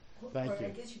 Thank you. I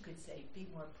guess you could say, be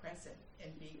more present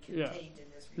and be Yeah. contained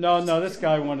in this No, relationship. this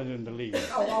guy wanted him to leave.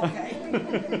 Oh, okay.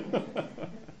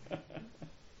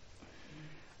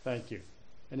 Thank you.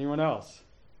 Anyone else?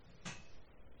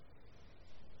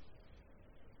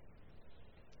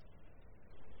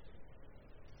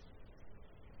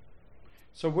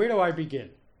 So where do I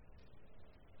begin?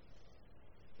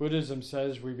 Buddhism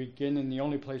says we begin in the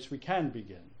only place we can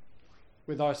begin,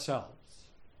 with ourselves.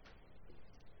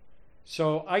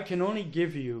 So I can only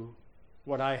give you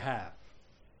what I have.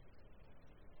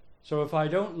 So if I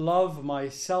don't love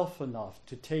myself enough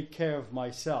to take care of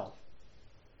myself,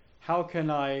 how can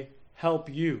I help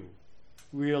you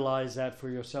realize that for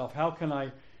yourself? How can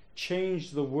I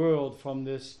change the world from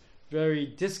this very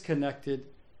disconnected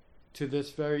to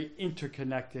this very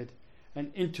interconnected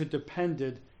and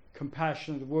interdependent,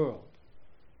 compassionate world?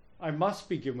 I must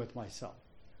begin with myself.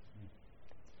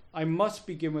 I must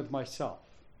begin with myself.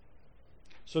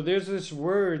 So there's this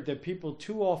word that people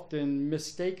too often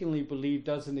mistakenly believe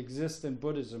doesn't exist in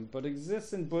Buddhism, but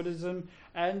exists in Buddhism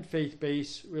and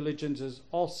faith-based religions as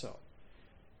also.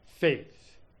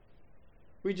 Faith.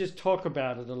 We just talk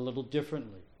about it a little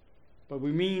differently, but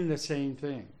we mean the same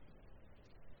thing.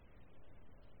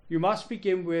 You must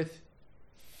begin with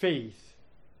faith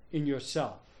in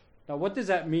yourself. Now, what does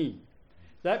that mean?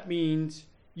 That means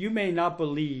you may not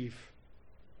believe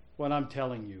what I'm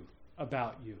telling you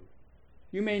about you.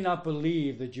 You may not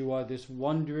believe that you are this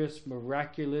wondrous,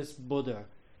 miraculous Buddha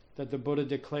that the Buddha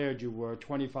declared you were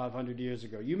 2,500 years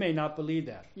ago. You may not believe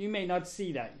that. You may not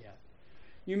see that yet.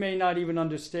 You may not even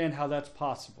understand how that's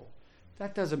possible.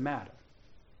 That doesn't matter.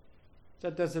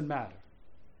 That doesn't matter.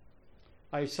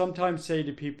 I sometimes say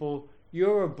to people,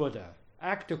 you're a Buddha.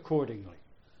 Act accordingly.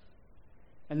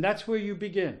 And that's where you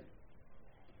begin.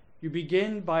 You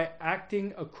begin by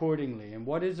acting accordingly. And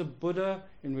what is a Buddha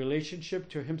in relationship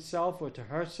to himself or to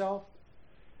herself?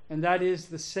 And that is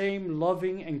the same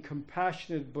loving and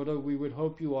compassionate Buddha we would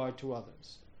hope you are to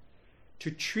others. To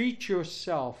treat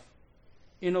yourself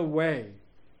in a way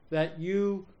that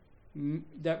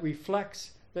that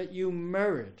reflects that you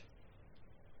merit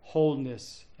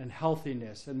wholeness and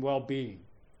healthiness and well-being.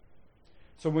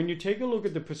 So when you take a look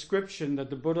at the prescription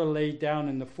that the Buddha laid down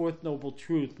in the Fourth Noble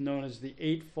Truth, known as the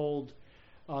Eightfold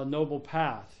Noble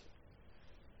Path,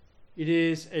 it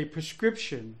is a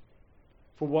prescription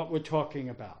for what we're talking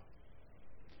about.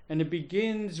 And it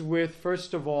begins with,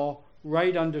 first of all,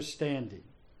 right understanding,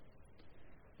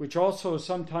 which also is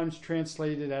sometimes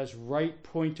translated as right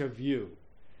point of view.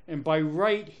 And by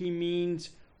right, he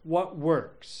means what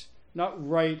works, not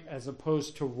right as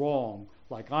opposed to wrong,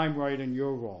 like I'm right and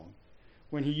you're wrong.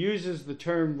 When he uses the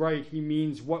term right, he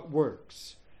means what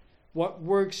works. What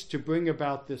works to bring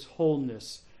about this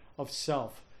wholeness of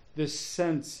self, this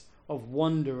sense of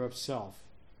wonder of self,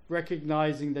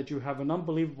 recognizing that you have an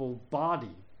unbelievable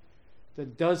body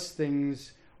that does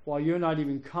things while you're not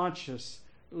even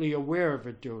consciously aware of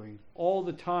it doing, all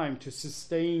the time to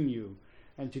sustain you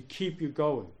and to keep you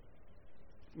going.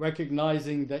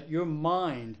 Recognizing that your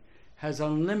mind has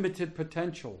unlimited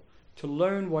potential to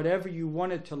learn whatever you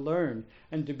want it to learn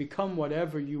and to become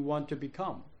whatever you want to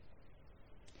become.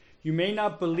 You may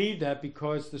not believe that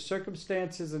because the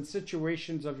circumstances and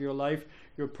situations of your life,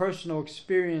 your personal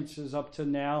experiences up to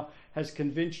now, has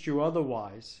convinced you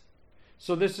otherwise.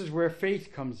 So this is where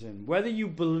faith comes in. Whether you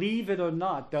believe it or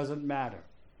not doesn't matter.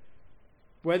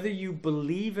 Whether you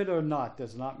believe it or not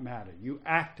does not matter. You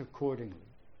act accordingly.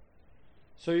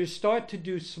 So you start to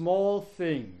do small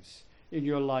things in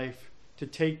your life to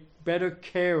take better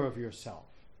care of yourself.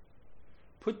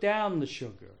 Put down the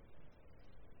sugar.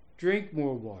 Drink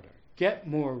more water. Get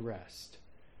more rest.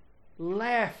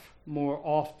 Laugh more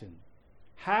often.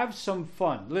 Have some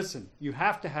fun. Listen, you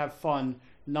have to have fun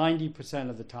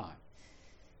 90% of the time.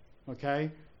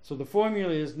 Okay? So the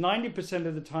formula is 90%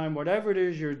 of the time, whatever it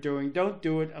is you're doing, don't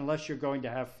do it unless you're going to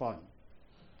have fun.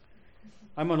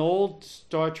 I'm an old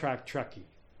Star Trek Trekkie.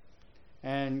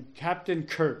 And Captain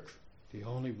Kirk, the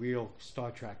only real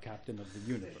Star Trek captain of the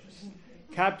universe,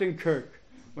 Captain Kirk,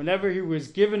 whenever he was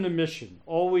given a mission,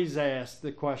 always asked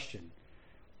the question,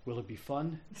 will it be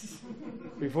fun?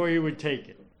 Before he would take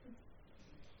it.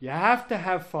 You have to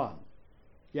have fun.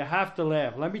 You have to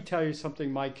laugh. Let me tell you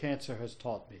something my cancer has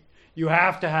taught me. You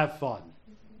have to have fun.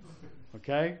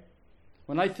 Okay?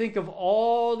 When I think of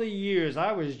all the years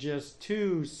I was just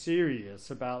too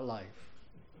serious about life,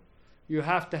 you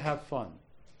have to have fun.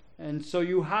 And so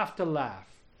you have to laugh.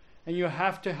 And you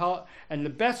have to help. And the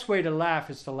best way to laugh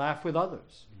is to laugh with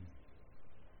others.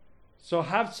 So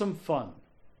have some fun.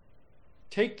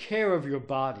 Take care of your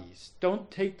bodies.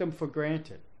 Don't take them for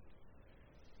granted.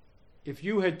 If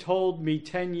you had told me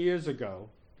 10 years ago,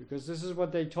 because this is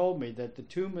what they told me, that the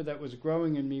tumor that was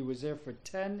growing in me was there for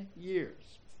 10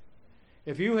 years.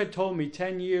 If you had told me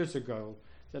 10 years ago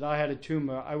that I had a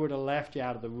tumor, I would have laughed you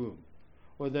out of the room.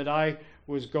 Or that I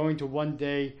was going to one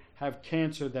day have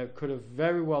cancer that could have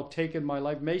very well taken my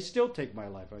life, may still take my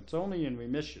life. It's only in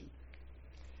remission.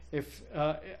 If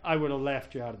I would have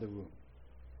laughed you out of the room.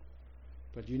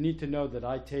 But you need to know that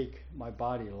I take my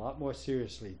body a lot more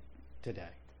seriously today.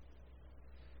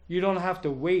 You don't have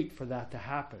to wait for that to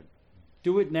happen.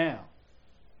 Do it now.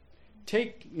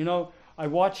 I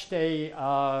watched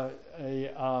a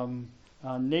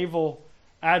naval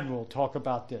admiral talk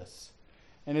about this.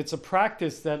 And it's a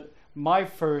practice that my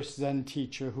first Zen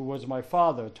teacher, who was my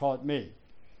father, taught me.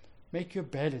 Make your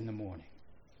bed in the morning.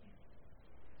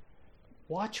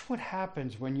 Watch what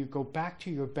happens when you go back to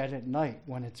your bed at night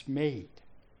when it's made.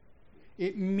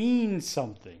 It means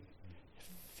something. It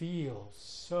feels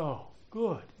so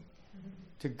good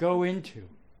to go into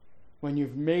when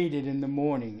you've made it in the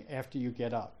morning after you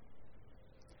get up.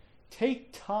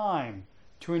 Take time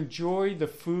to enjoy the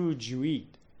foods you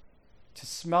eat, to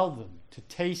smell them, to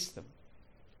taste them.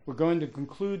 We're going to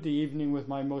conclude the evening with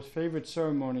my most favorite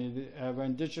ceremony, the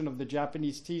rendition of the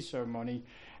Japanese tea ceremony.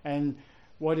 And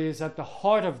what is at the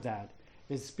heart of that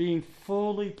is being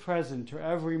fully present to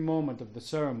every moment of the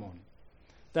ceremony.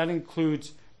 That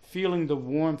includes feeling the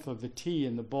warmth of the tea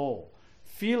in the bowl,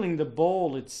 feeling the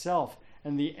bowl itself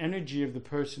and the energy of the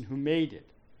person who made it.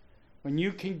 When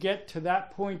you can get to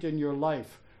that point in your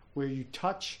life where you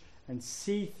touch and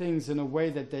see things in a way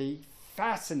that they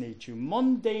fascinate you,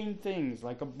 mundane things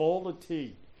like a bowl of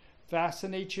tea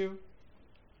fascinate you,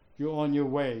 you're on your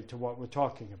way to what we're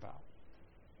talking about.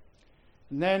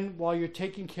 And then while you're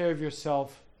taking care of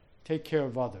yourself, take care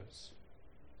of others.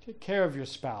 Take care of your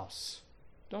spouse.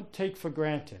 Don't take for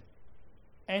granted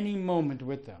any moment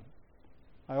with them.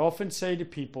 I often say to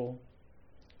people,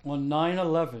 on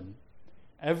 9/11,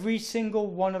 every single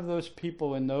one of those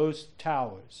people in those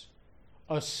towers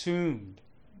assumed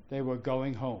they were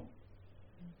going home.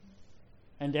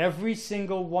 And every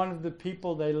single one of the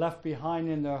people they left behind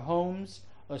in their homes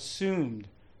assumed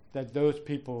that those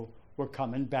people were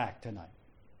coming back tonight.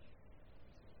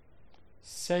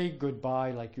 Say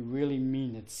goodbye like you really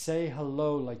mean it. Say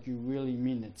hello like you really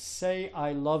mean it. Say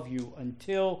I love you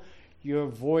until your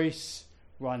voice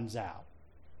runs out.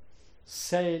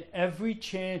 Say it every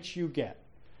chance you get.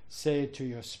 Say it to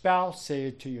your spouse, say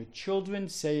it to your children,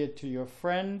 say it to your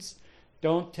friends.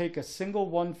 Don't take a single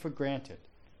one for granted.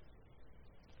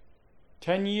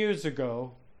 10 years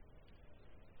ago,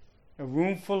 a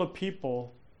room full of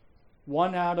people,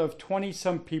 1 out of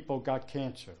 20-some people got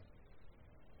cancer.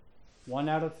 1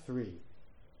 out of 3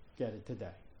 get it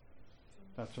today.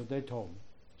 That's what they told me.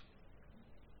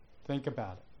 Think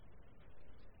about it.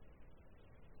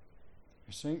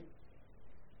 You see?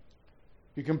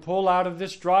 You can pull out of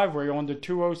this driveway onto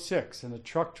 206 and the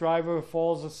truck driver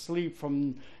falls asleep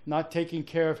from not taking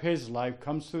care of his life,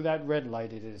 comes through that red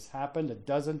light. It has happened a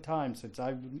dozen times since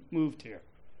I've moved here,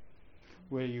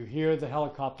 where you hear the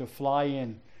helicopter fly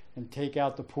in and take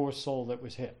out the poor soul that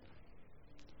was hit.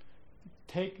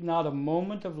 Take not a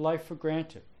moment of life for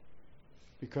granted,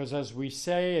 because as we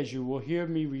say, as you will hear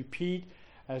me repeat,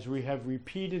 as we have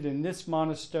repeated in this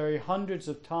monastery hundreds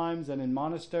of times, and in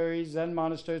monasteries, Zen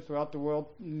monasteries throughout the world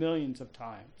millions of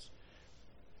times,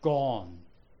 gone.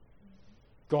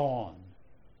 Gone.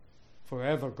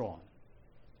 Forever gone.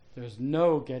 There's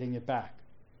no getting it back.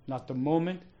 Not the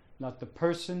moment, not the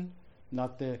person,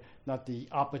 not the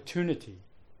opportunity.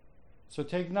 So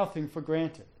take nothing for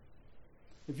granted.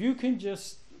 If you can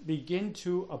just begin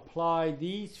to apply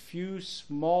these few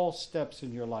small steps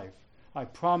in your life, I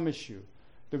promise you,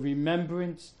 the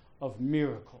remembrance of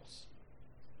miracles,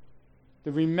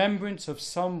 the remembrance of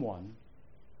someone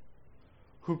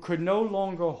who could no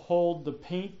longer hold the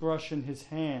paintbrush in his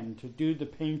hand to do the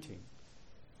painting,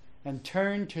 and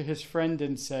turned to his friend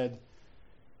and said,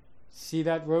 "See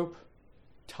that rope?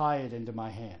 Tie it into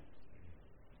my hand.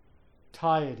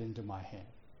 Tie it into my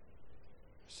hand."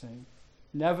 See?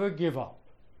 Never give up.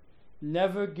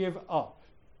 Never give up.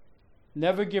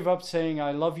 Never give up saying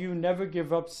I love you. Never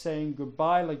give up saying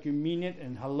goodbye like you mean it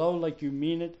and hello like you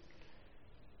mean it.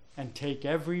 And take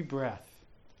every breath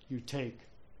you take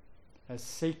as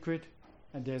sacred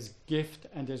and as gift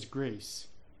and as grace.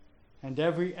 And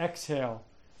every exhale,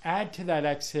 add to that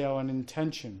exhale an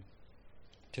intention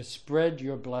to spread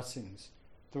your blessings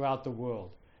throughout the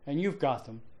world. And you've got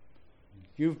them.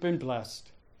 You've been blessed.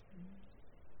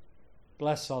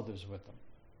 Bless others with them.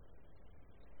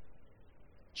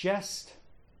 Just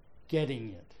getting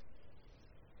it.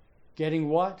 Getting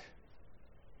what?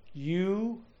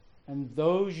 You and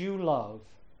those you love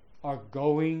are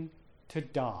going to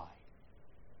die.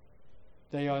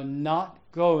 They are not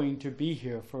going to be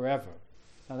here forever.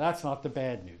 Now that's not the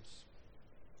bad news.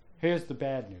 Here's the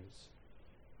bad news.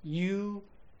 You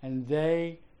and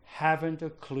they haven't a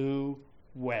clue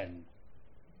when.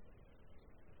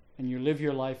 And you live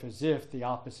your life as if the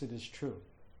opposite is true.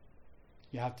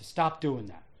 You have to stop doing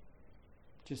that.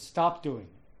 Just stop doing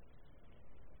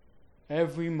it.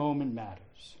 Every moment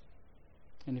matters.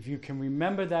 And if you can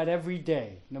remember that every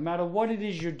day, no matter what it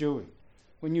is you're doing,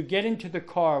 when you get into the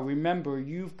car, remember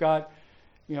you've got,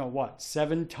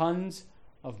 7 tons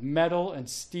of metal and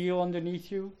steel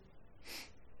underneath you?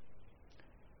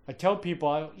 I tell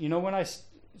people, when I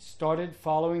started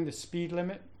following the speed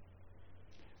limit,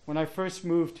 when I first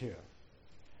moved here,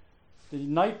 the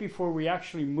night before we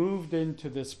actually moved into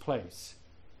this place,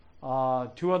 2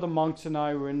 other monks and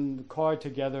I were in the car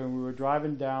together and we were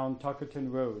driving down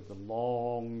Tuckerton Road, the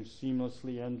long,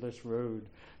 seamlessly endless road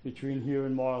between here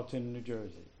and Marlton, New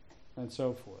Jersey, and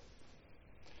so forth.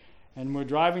 And we're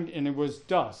driving, and it was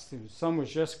dusk. The sun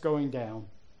was just going down.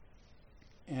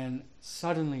 And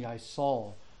suddenly I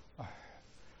saw,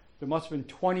 there must have been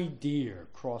 20 deer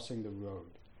crossing the road.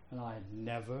 And I had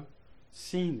never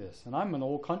seen this. And I'm an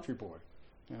old country boy.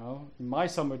 In my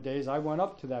summer days, I went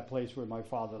up to that place where my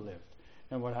father lived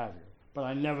and what have you. But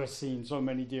I never seen so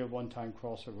many deer one time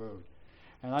cross a road.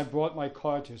 And I brought my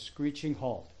car to a screeching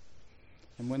halt.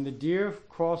 And when the deer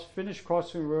finished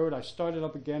crossing the road, I started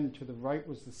up again, and to the right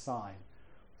was the sign,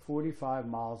 45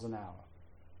 miles an hour.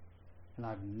 And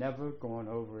I've never gone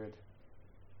over it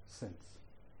since.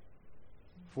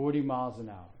 40 miles an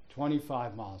hour,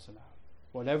 25 miles an hour,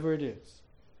 whatever it is.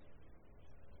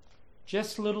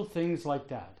 Just little things like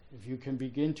that, if you can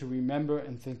begin to remember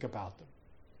and think about them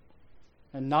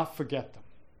and not forget them.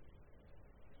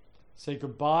 Say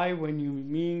goodbye when you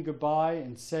mean goodbye,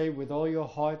 and say with all your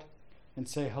heart, and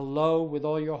say hello with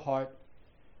all your heart.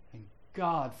 And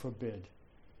God forbid,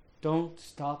 don't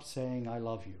stop saying I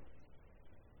love you.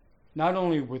 Not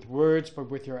only with words, but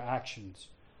with your actions.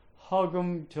 Hug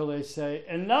them till they say,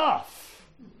 enough!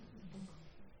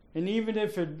 And even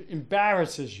if it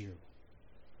embarrasses you.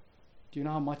 Do you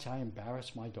know how much I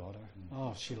embarrass my daughter?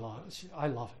 Oh, I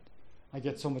love it. I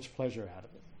get so much pleasure out of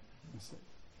it.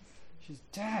 She's,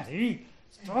 Daddy,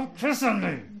 stop kissing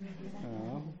me!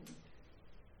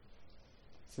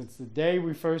 Since the day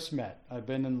we first met, I've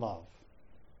been in love.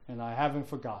 And I haven't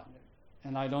forgotten it.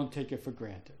 And I don't take it for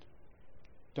granted.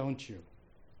 Don't you?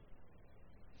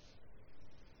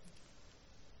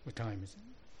 What time is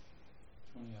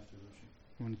it? 20 after Roshi.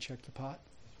 You want to check the pot?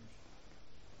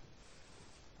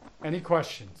 Any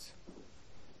questions?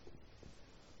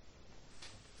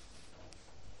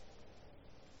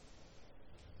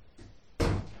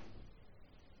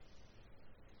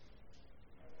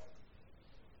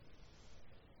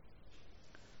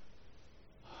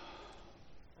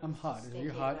 I'm hot. Are you Thinking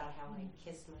hot? about how I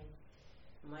kiss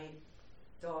my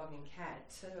dog and cat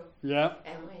too, Yeah.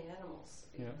 and my animals.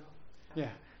 You Yeah. know. Yeah.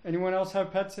 Anyone else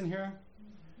have pets in here?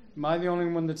 Am I the only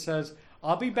one that says,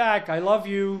 I'll be back, I love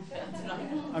you,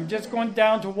 I'm just going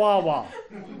down to Wawa?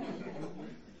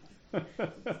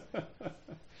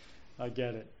 I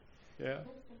get it. Yeah.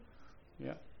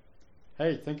 Yeah.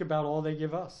 Hey, think about all they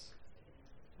give us.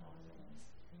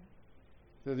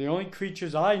 They're the only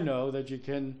creatures I know that you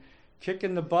can kick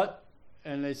in the butt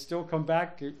and they still come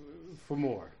back for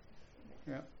more.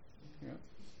 Yeah. Yeah.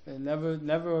 They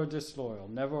never are disloyal,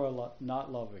 never are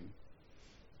not loving.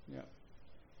 Yeah.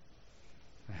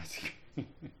 That's oh,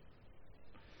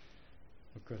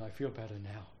 good, I feel better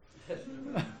now.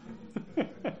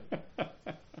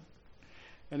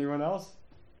 Anyone else?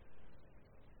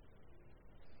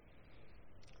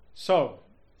 So,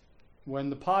 when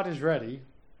the pot is ready,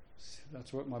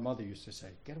 that's what my mother used to say,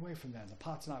 get away from that, the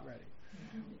pot's not ready.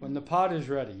 When the pot is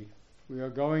ready, we are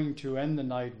going to end the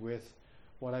night with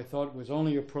what I thought was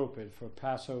only appropriate for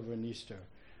Passover and Easter,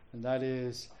 and that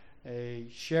is a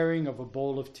sharing of a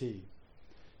bowl of tea.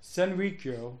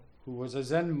 Senrikyo, who was a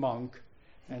Zen monk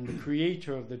and the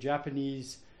creator of the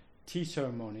Japanese tea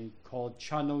ceremony called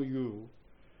Chanoyu,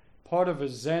 part of a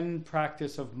Zen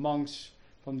practice of monks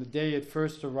from the day it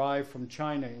first arrived from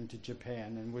China into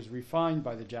Japan and was refined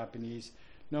by the Japanese,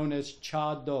 known as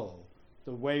Cha-do,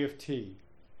 the way of tea,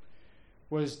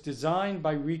 was designed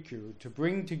by Rikyu to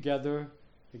bring together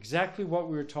exactly what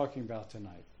we were talking about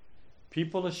tonight.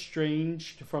 People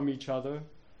estranged from each other,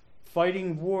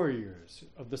 fighting warriors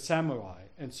of the samurai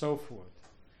and so forth,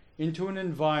 into an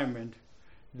environment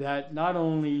that not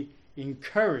only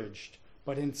encouraged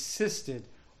but insisted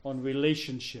on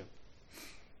relationship.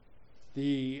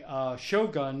 The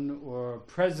shogun or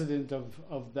president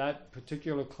of that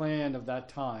particular clan of that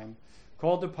time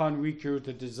called upon Rikyu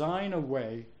to design a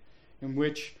way in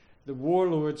which the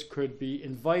warlords could be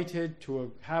invited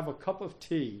to have a cup of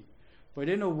tea, but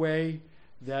in a way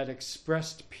that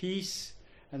expressed peace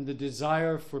and the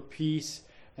desire for peace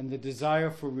and the desire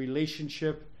for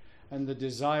relationship and the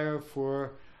desire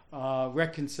for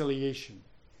reconciliation.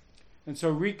 And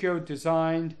so Rikyu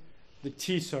designed the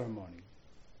tea ceremony.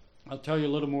 I'll tell you a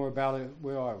little more about it.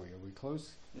 Where are we? Are we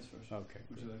close? Yes, first. Okay.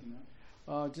 Would you like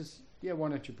that? Why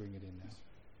don't you bring it in now?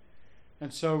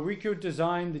 And so Rikyu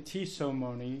designed the tea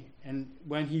ceremony, and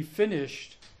when he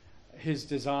finished his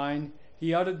design,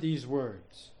 he uttered these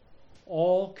words: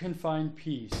 all can find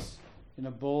peace in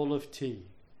a bowl of tea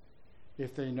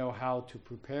if they know how to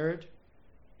prepare it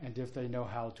and if they know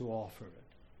how to offer it.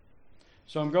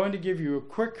 So I'm going to give you a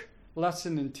quick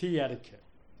lesson in tea etiquette.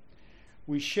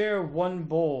 We share one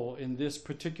bowl in this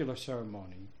particular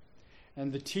ceremony,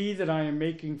 and the tea that I am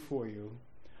making for you,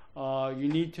 you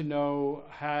need to know,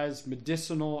 has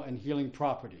medicinal and healing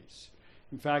properties.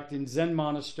 In fact, in Zen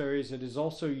monasteries, it is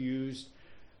also used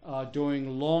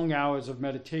during long hours of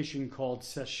meditation called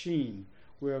sesshin,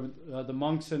 where the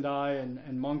monks and I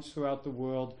and monks throughout the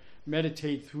world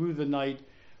meditate through the night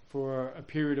for a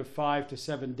period of 5 to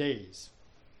 7 days.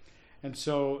 And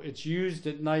so it's used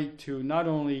at night to not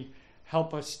only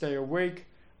help us stay awake,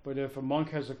 but if a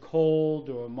monk has a cold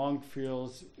or a monk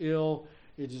feels ill,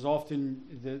 it is often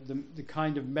the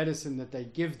kind of medicine that they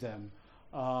give them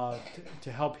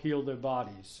to help heal their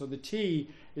bodies. So the tea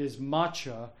is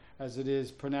matcha, as it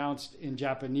is pronounced in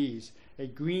Japanese, a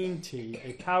green tea,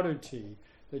 a powdered tea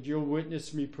that you'll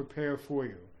witness me prepare for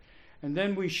you. And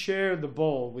then we share the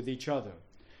bowl with each other.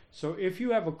 So if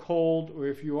you have a cold, or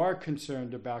if you are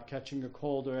concerned about catching a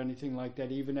cold or anything like that,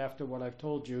 even after what I've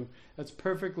told you, that's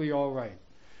perfectly all right.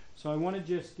 So I want to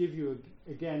just give you,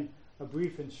 again, a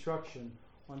brief instruction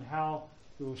on how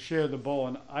we'll share the bowl.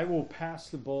 And I will pass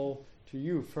the bowl to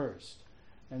you first.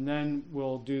 And then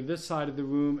we'll do this side of the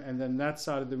room, and then that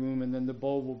side of the room, and then the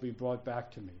bowl will be brought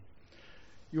back to me.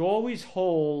 You always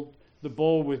hold the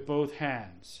bowl with both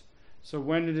hands. So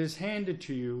when it is handed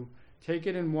to you, take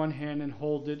it in one hand and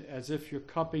hold it as if you're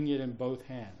cupping it in both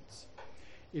hands.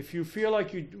 If you feel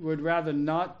like you would rather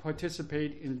not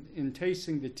participate in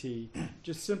tasting the tea,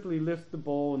 just simply lift the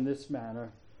bowl in this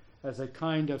manner as a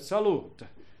kind of salute.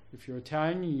 If you're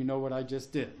Italian, you know what I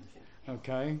just did,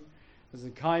 okay? As a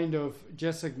kind of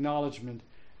just acknowledgement,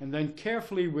 and then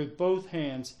carefully with both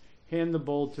hands, hand the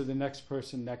bowl to the next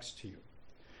person next to you.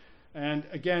 And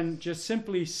again, just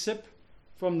simply sip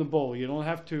from the bowl. You don't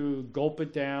have to gulp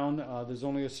it down. There's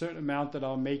only a certain amount that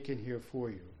I'll make in here for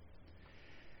you.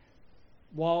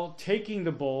 While taking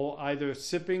the bowl, either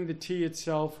sipping the tea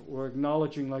itself or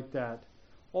acknowledging like that,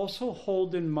 also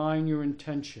hold in mind your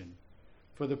intention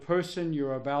for the person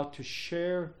you're about to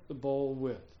share the bowl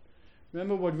with.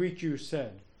 Remember what Rikyu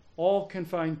said, all can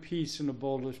find peace in a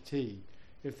bowl of tea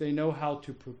if they know how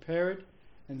to prepare it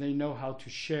and they know how to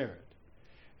share it.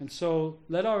 And so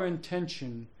let our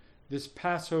intention this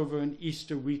Passover and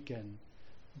Easter weekend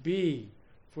be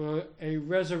for a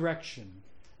resurrection,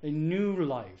 a new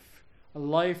life, a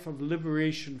life of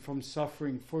liberation from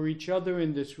suffering for each other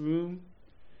in this room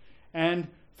and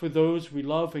for those we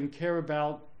love and care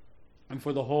about and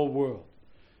for the whole world.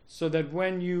 So that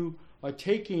when you are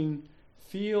taking,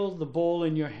 feel the bowl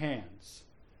in your hands,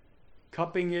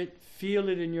 cupping it, feel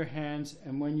it in your hands,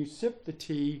 and when you sip the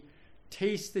tea,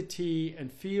 taste the tea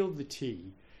and feel the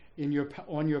tea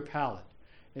on your palate.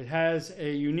 It has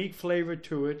a unique flavor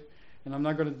to it, and I'm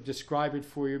not going to describe it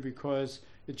for you because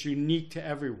it's unique to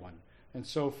everyone and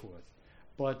so forth.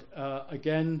 But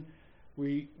again,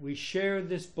 we share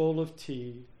this bowl of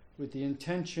tea with the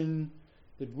intention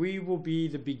that we will be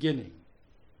the beginning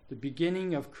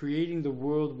of creating the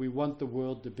world we want the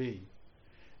world to be.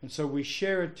 And so we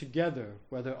share it together,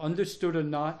 whether understood or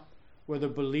not, whether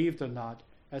believed or not,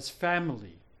 as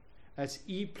family, as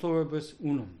e pluribus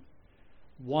unum,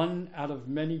 one out of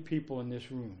many people in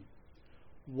this room.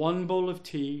 One bowl of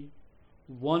tea,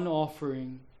 one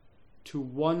offering to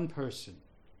one person,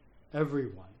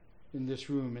 everyone in this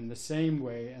room in the same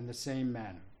way and the same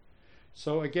manner.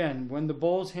 So again, when the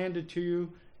bowl is handed to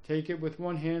you, take it with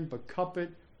one hand, but cup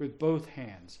it with both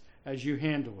hands as you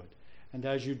handle it and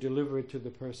as you deliver it to the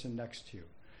person next to you.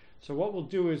 So what we'll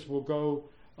do is we'll go,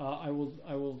 I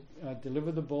will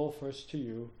deliver the bowl first to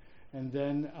you, and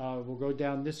then we'll go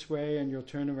down this way and you'll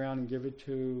turn around and give it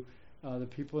to the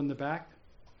people in the back.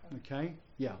 Okay?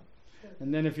 Yeah.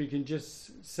 And then if you can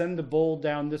just send the bowl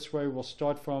down this way, we'll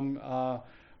start from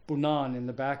Bunan in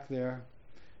the back there.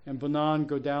 And Bunan,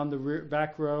 go down the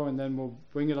back row, and then we'll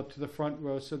bring it up to the front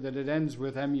row so that it ends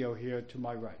with Emyo here to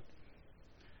my right.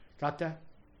 Got that?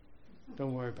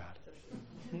 Don't worry about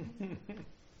it.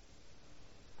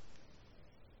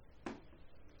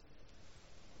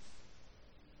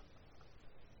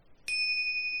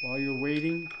 While you're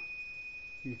waiting,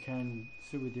 you can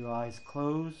sit with your eyes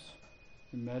closed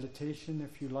in meditation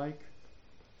if you like,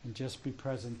 and just be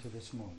present to this moment.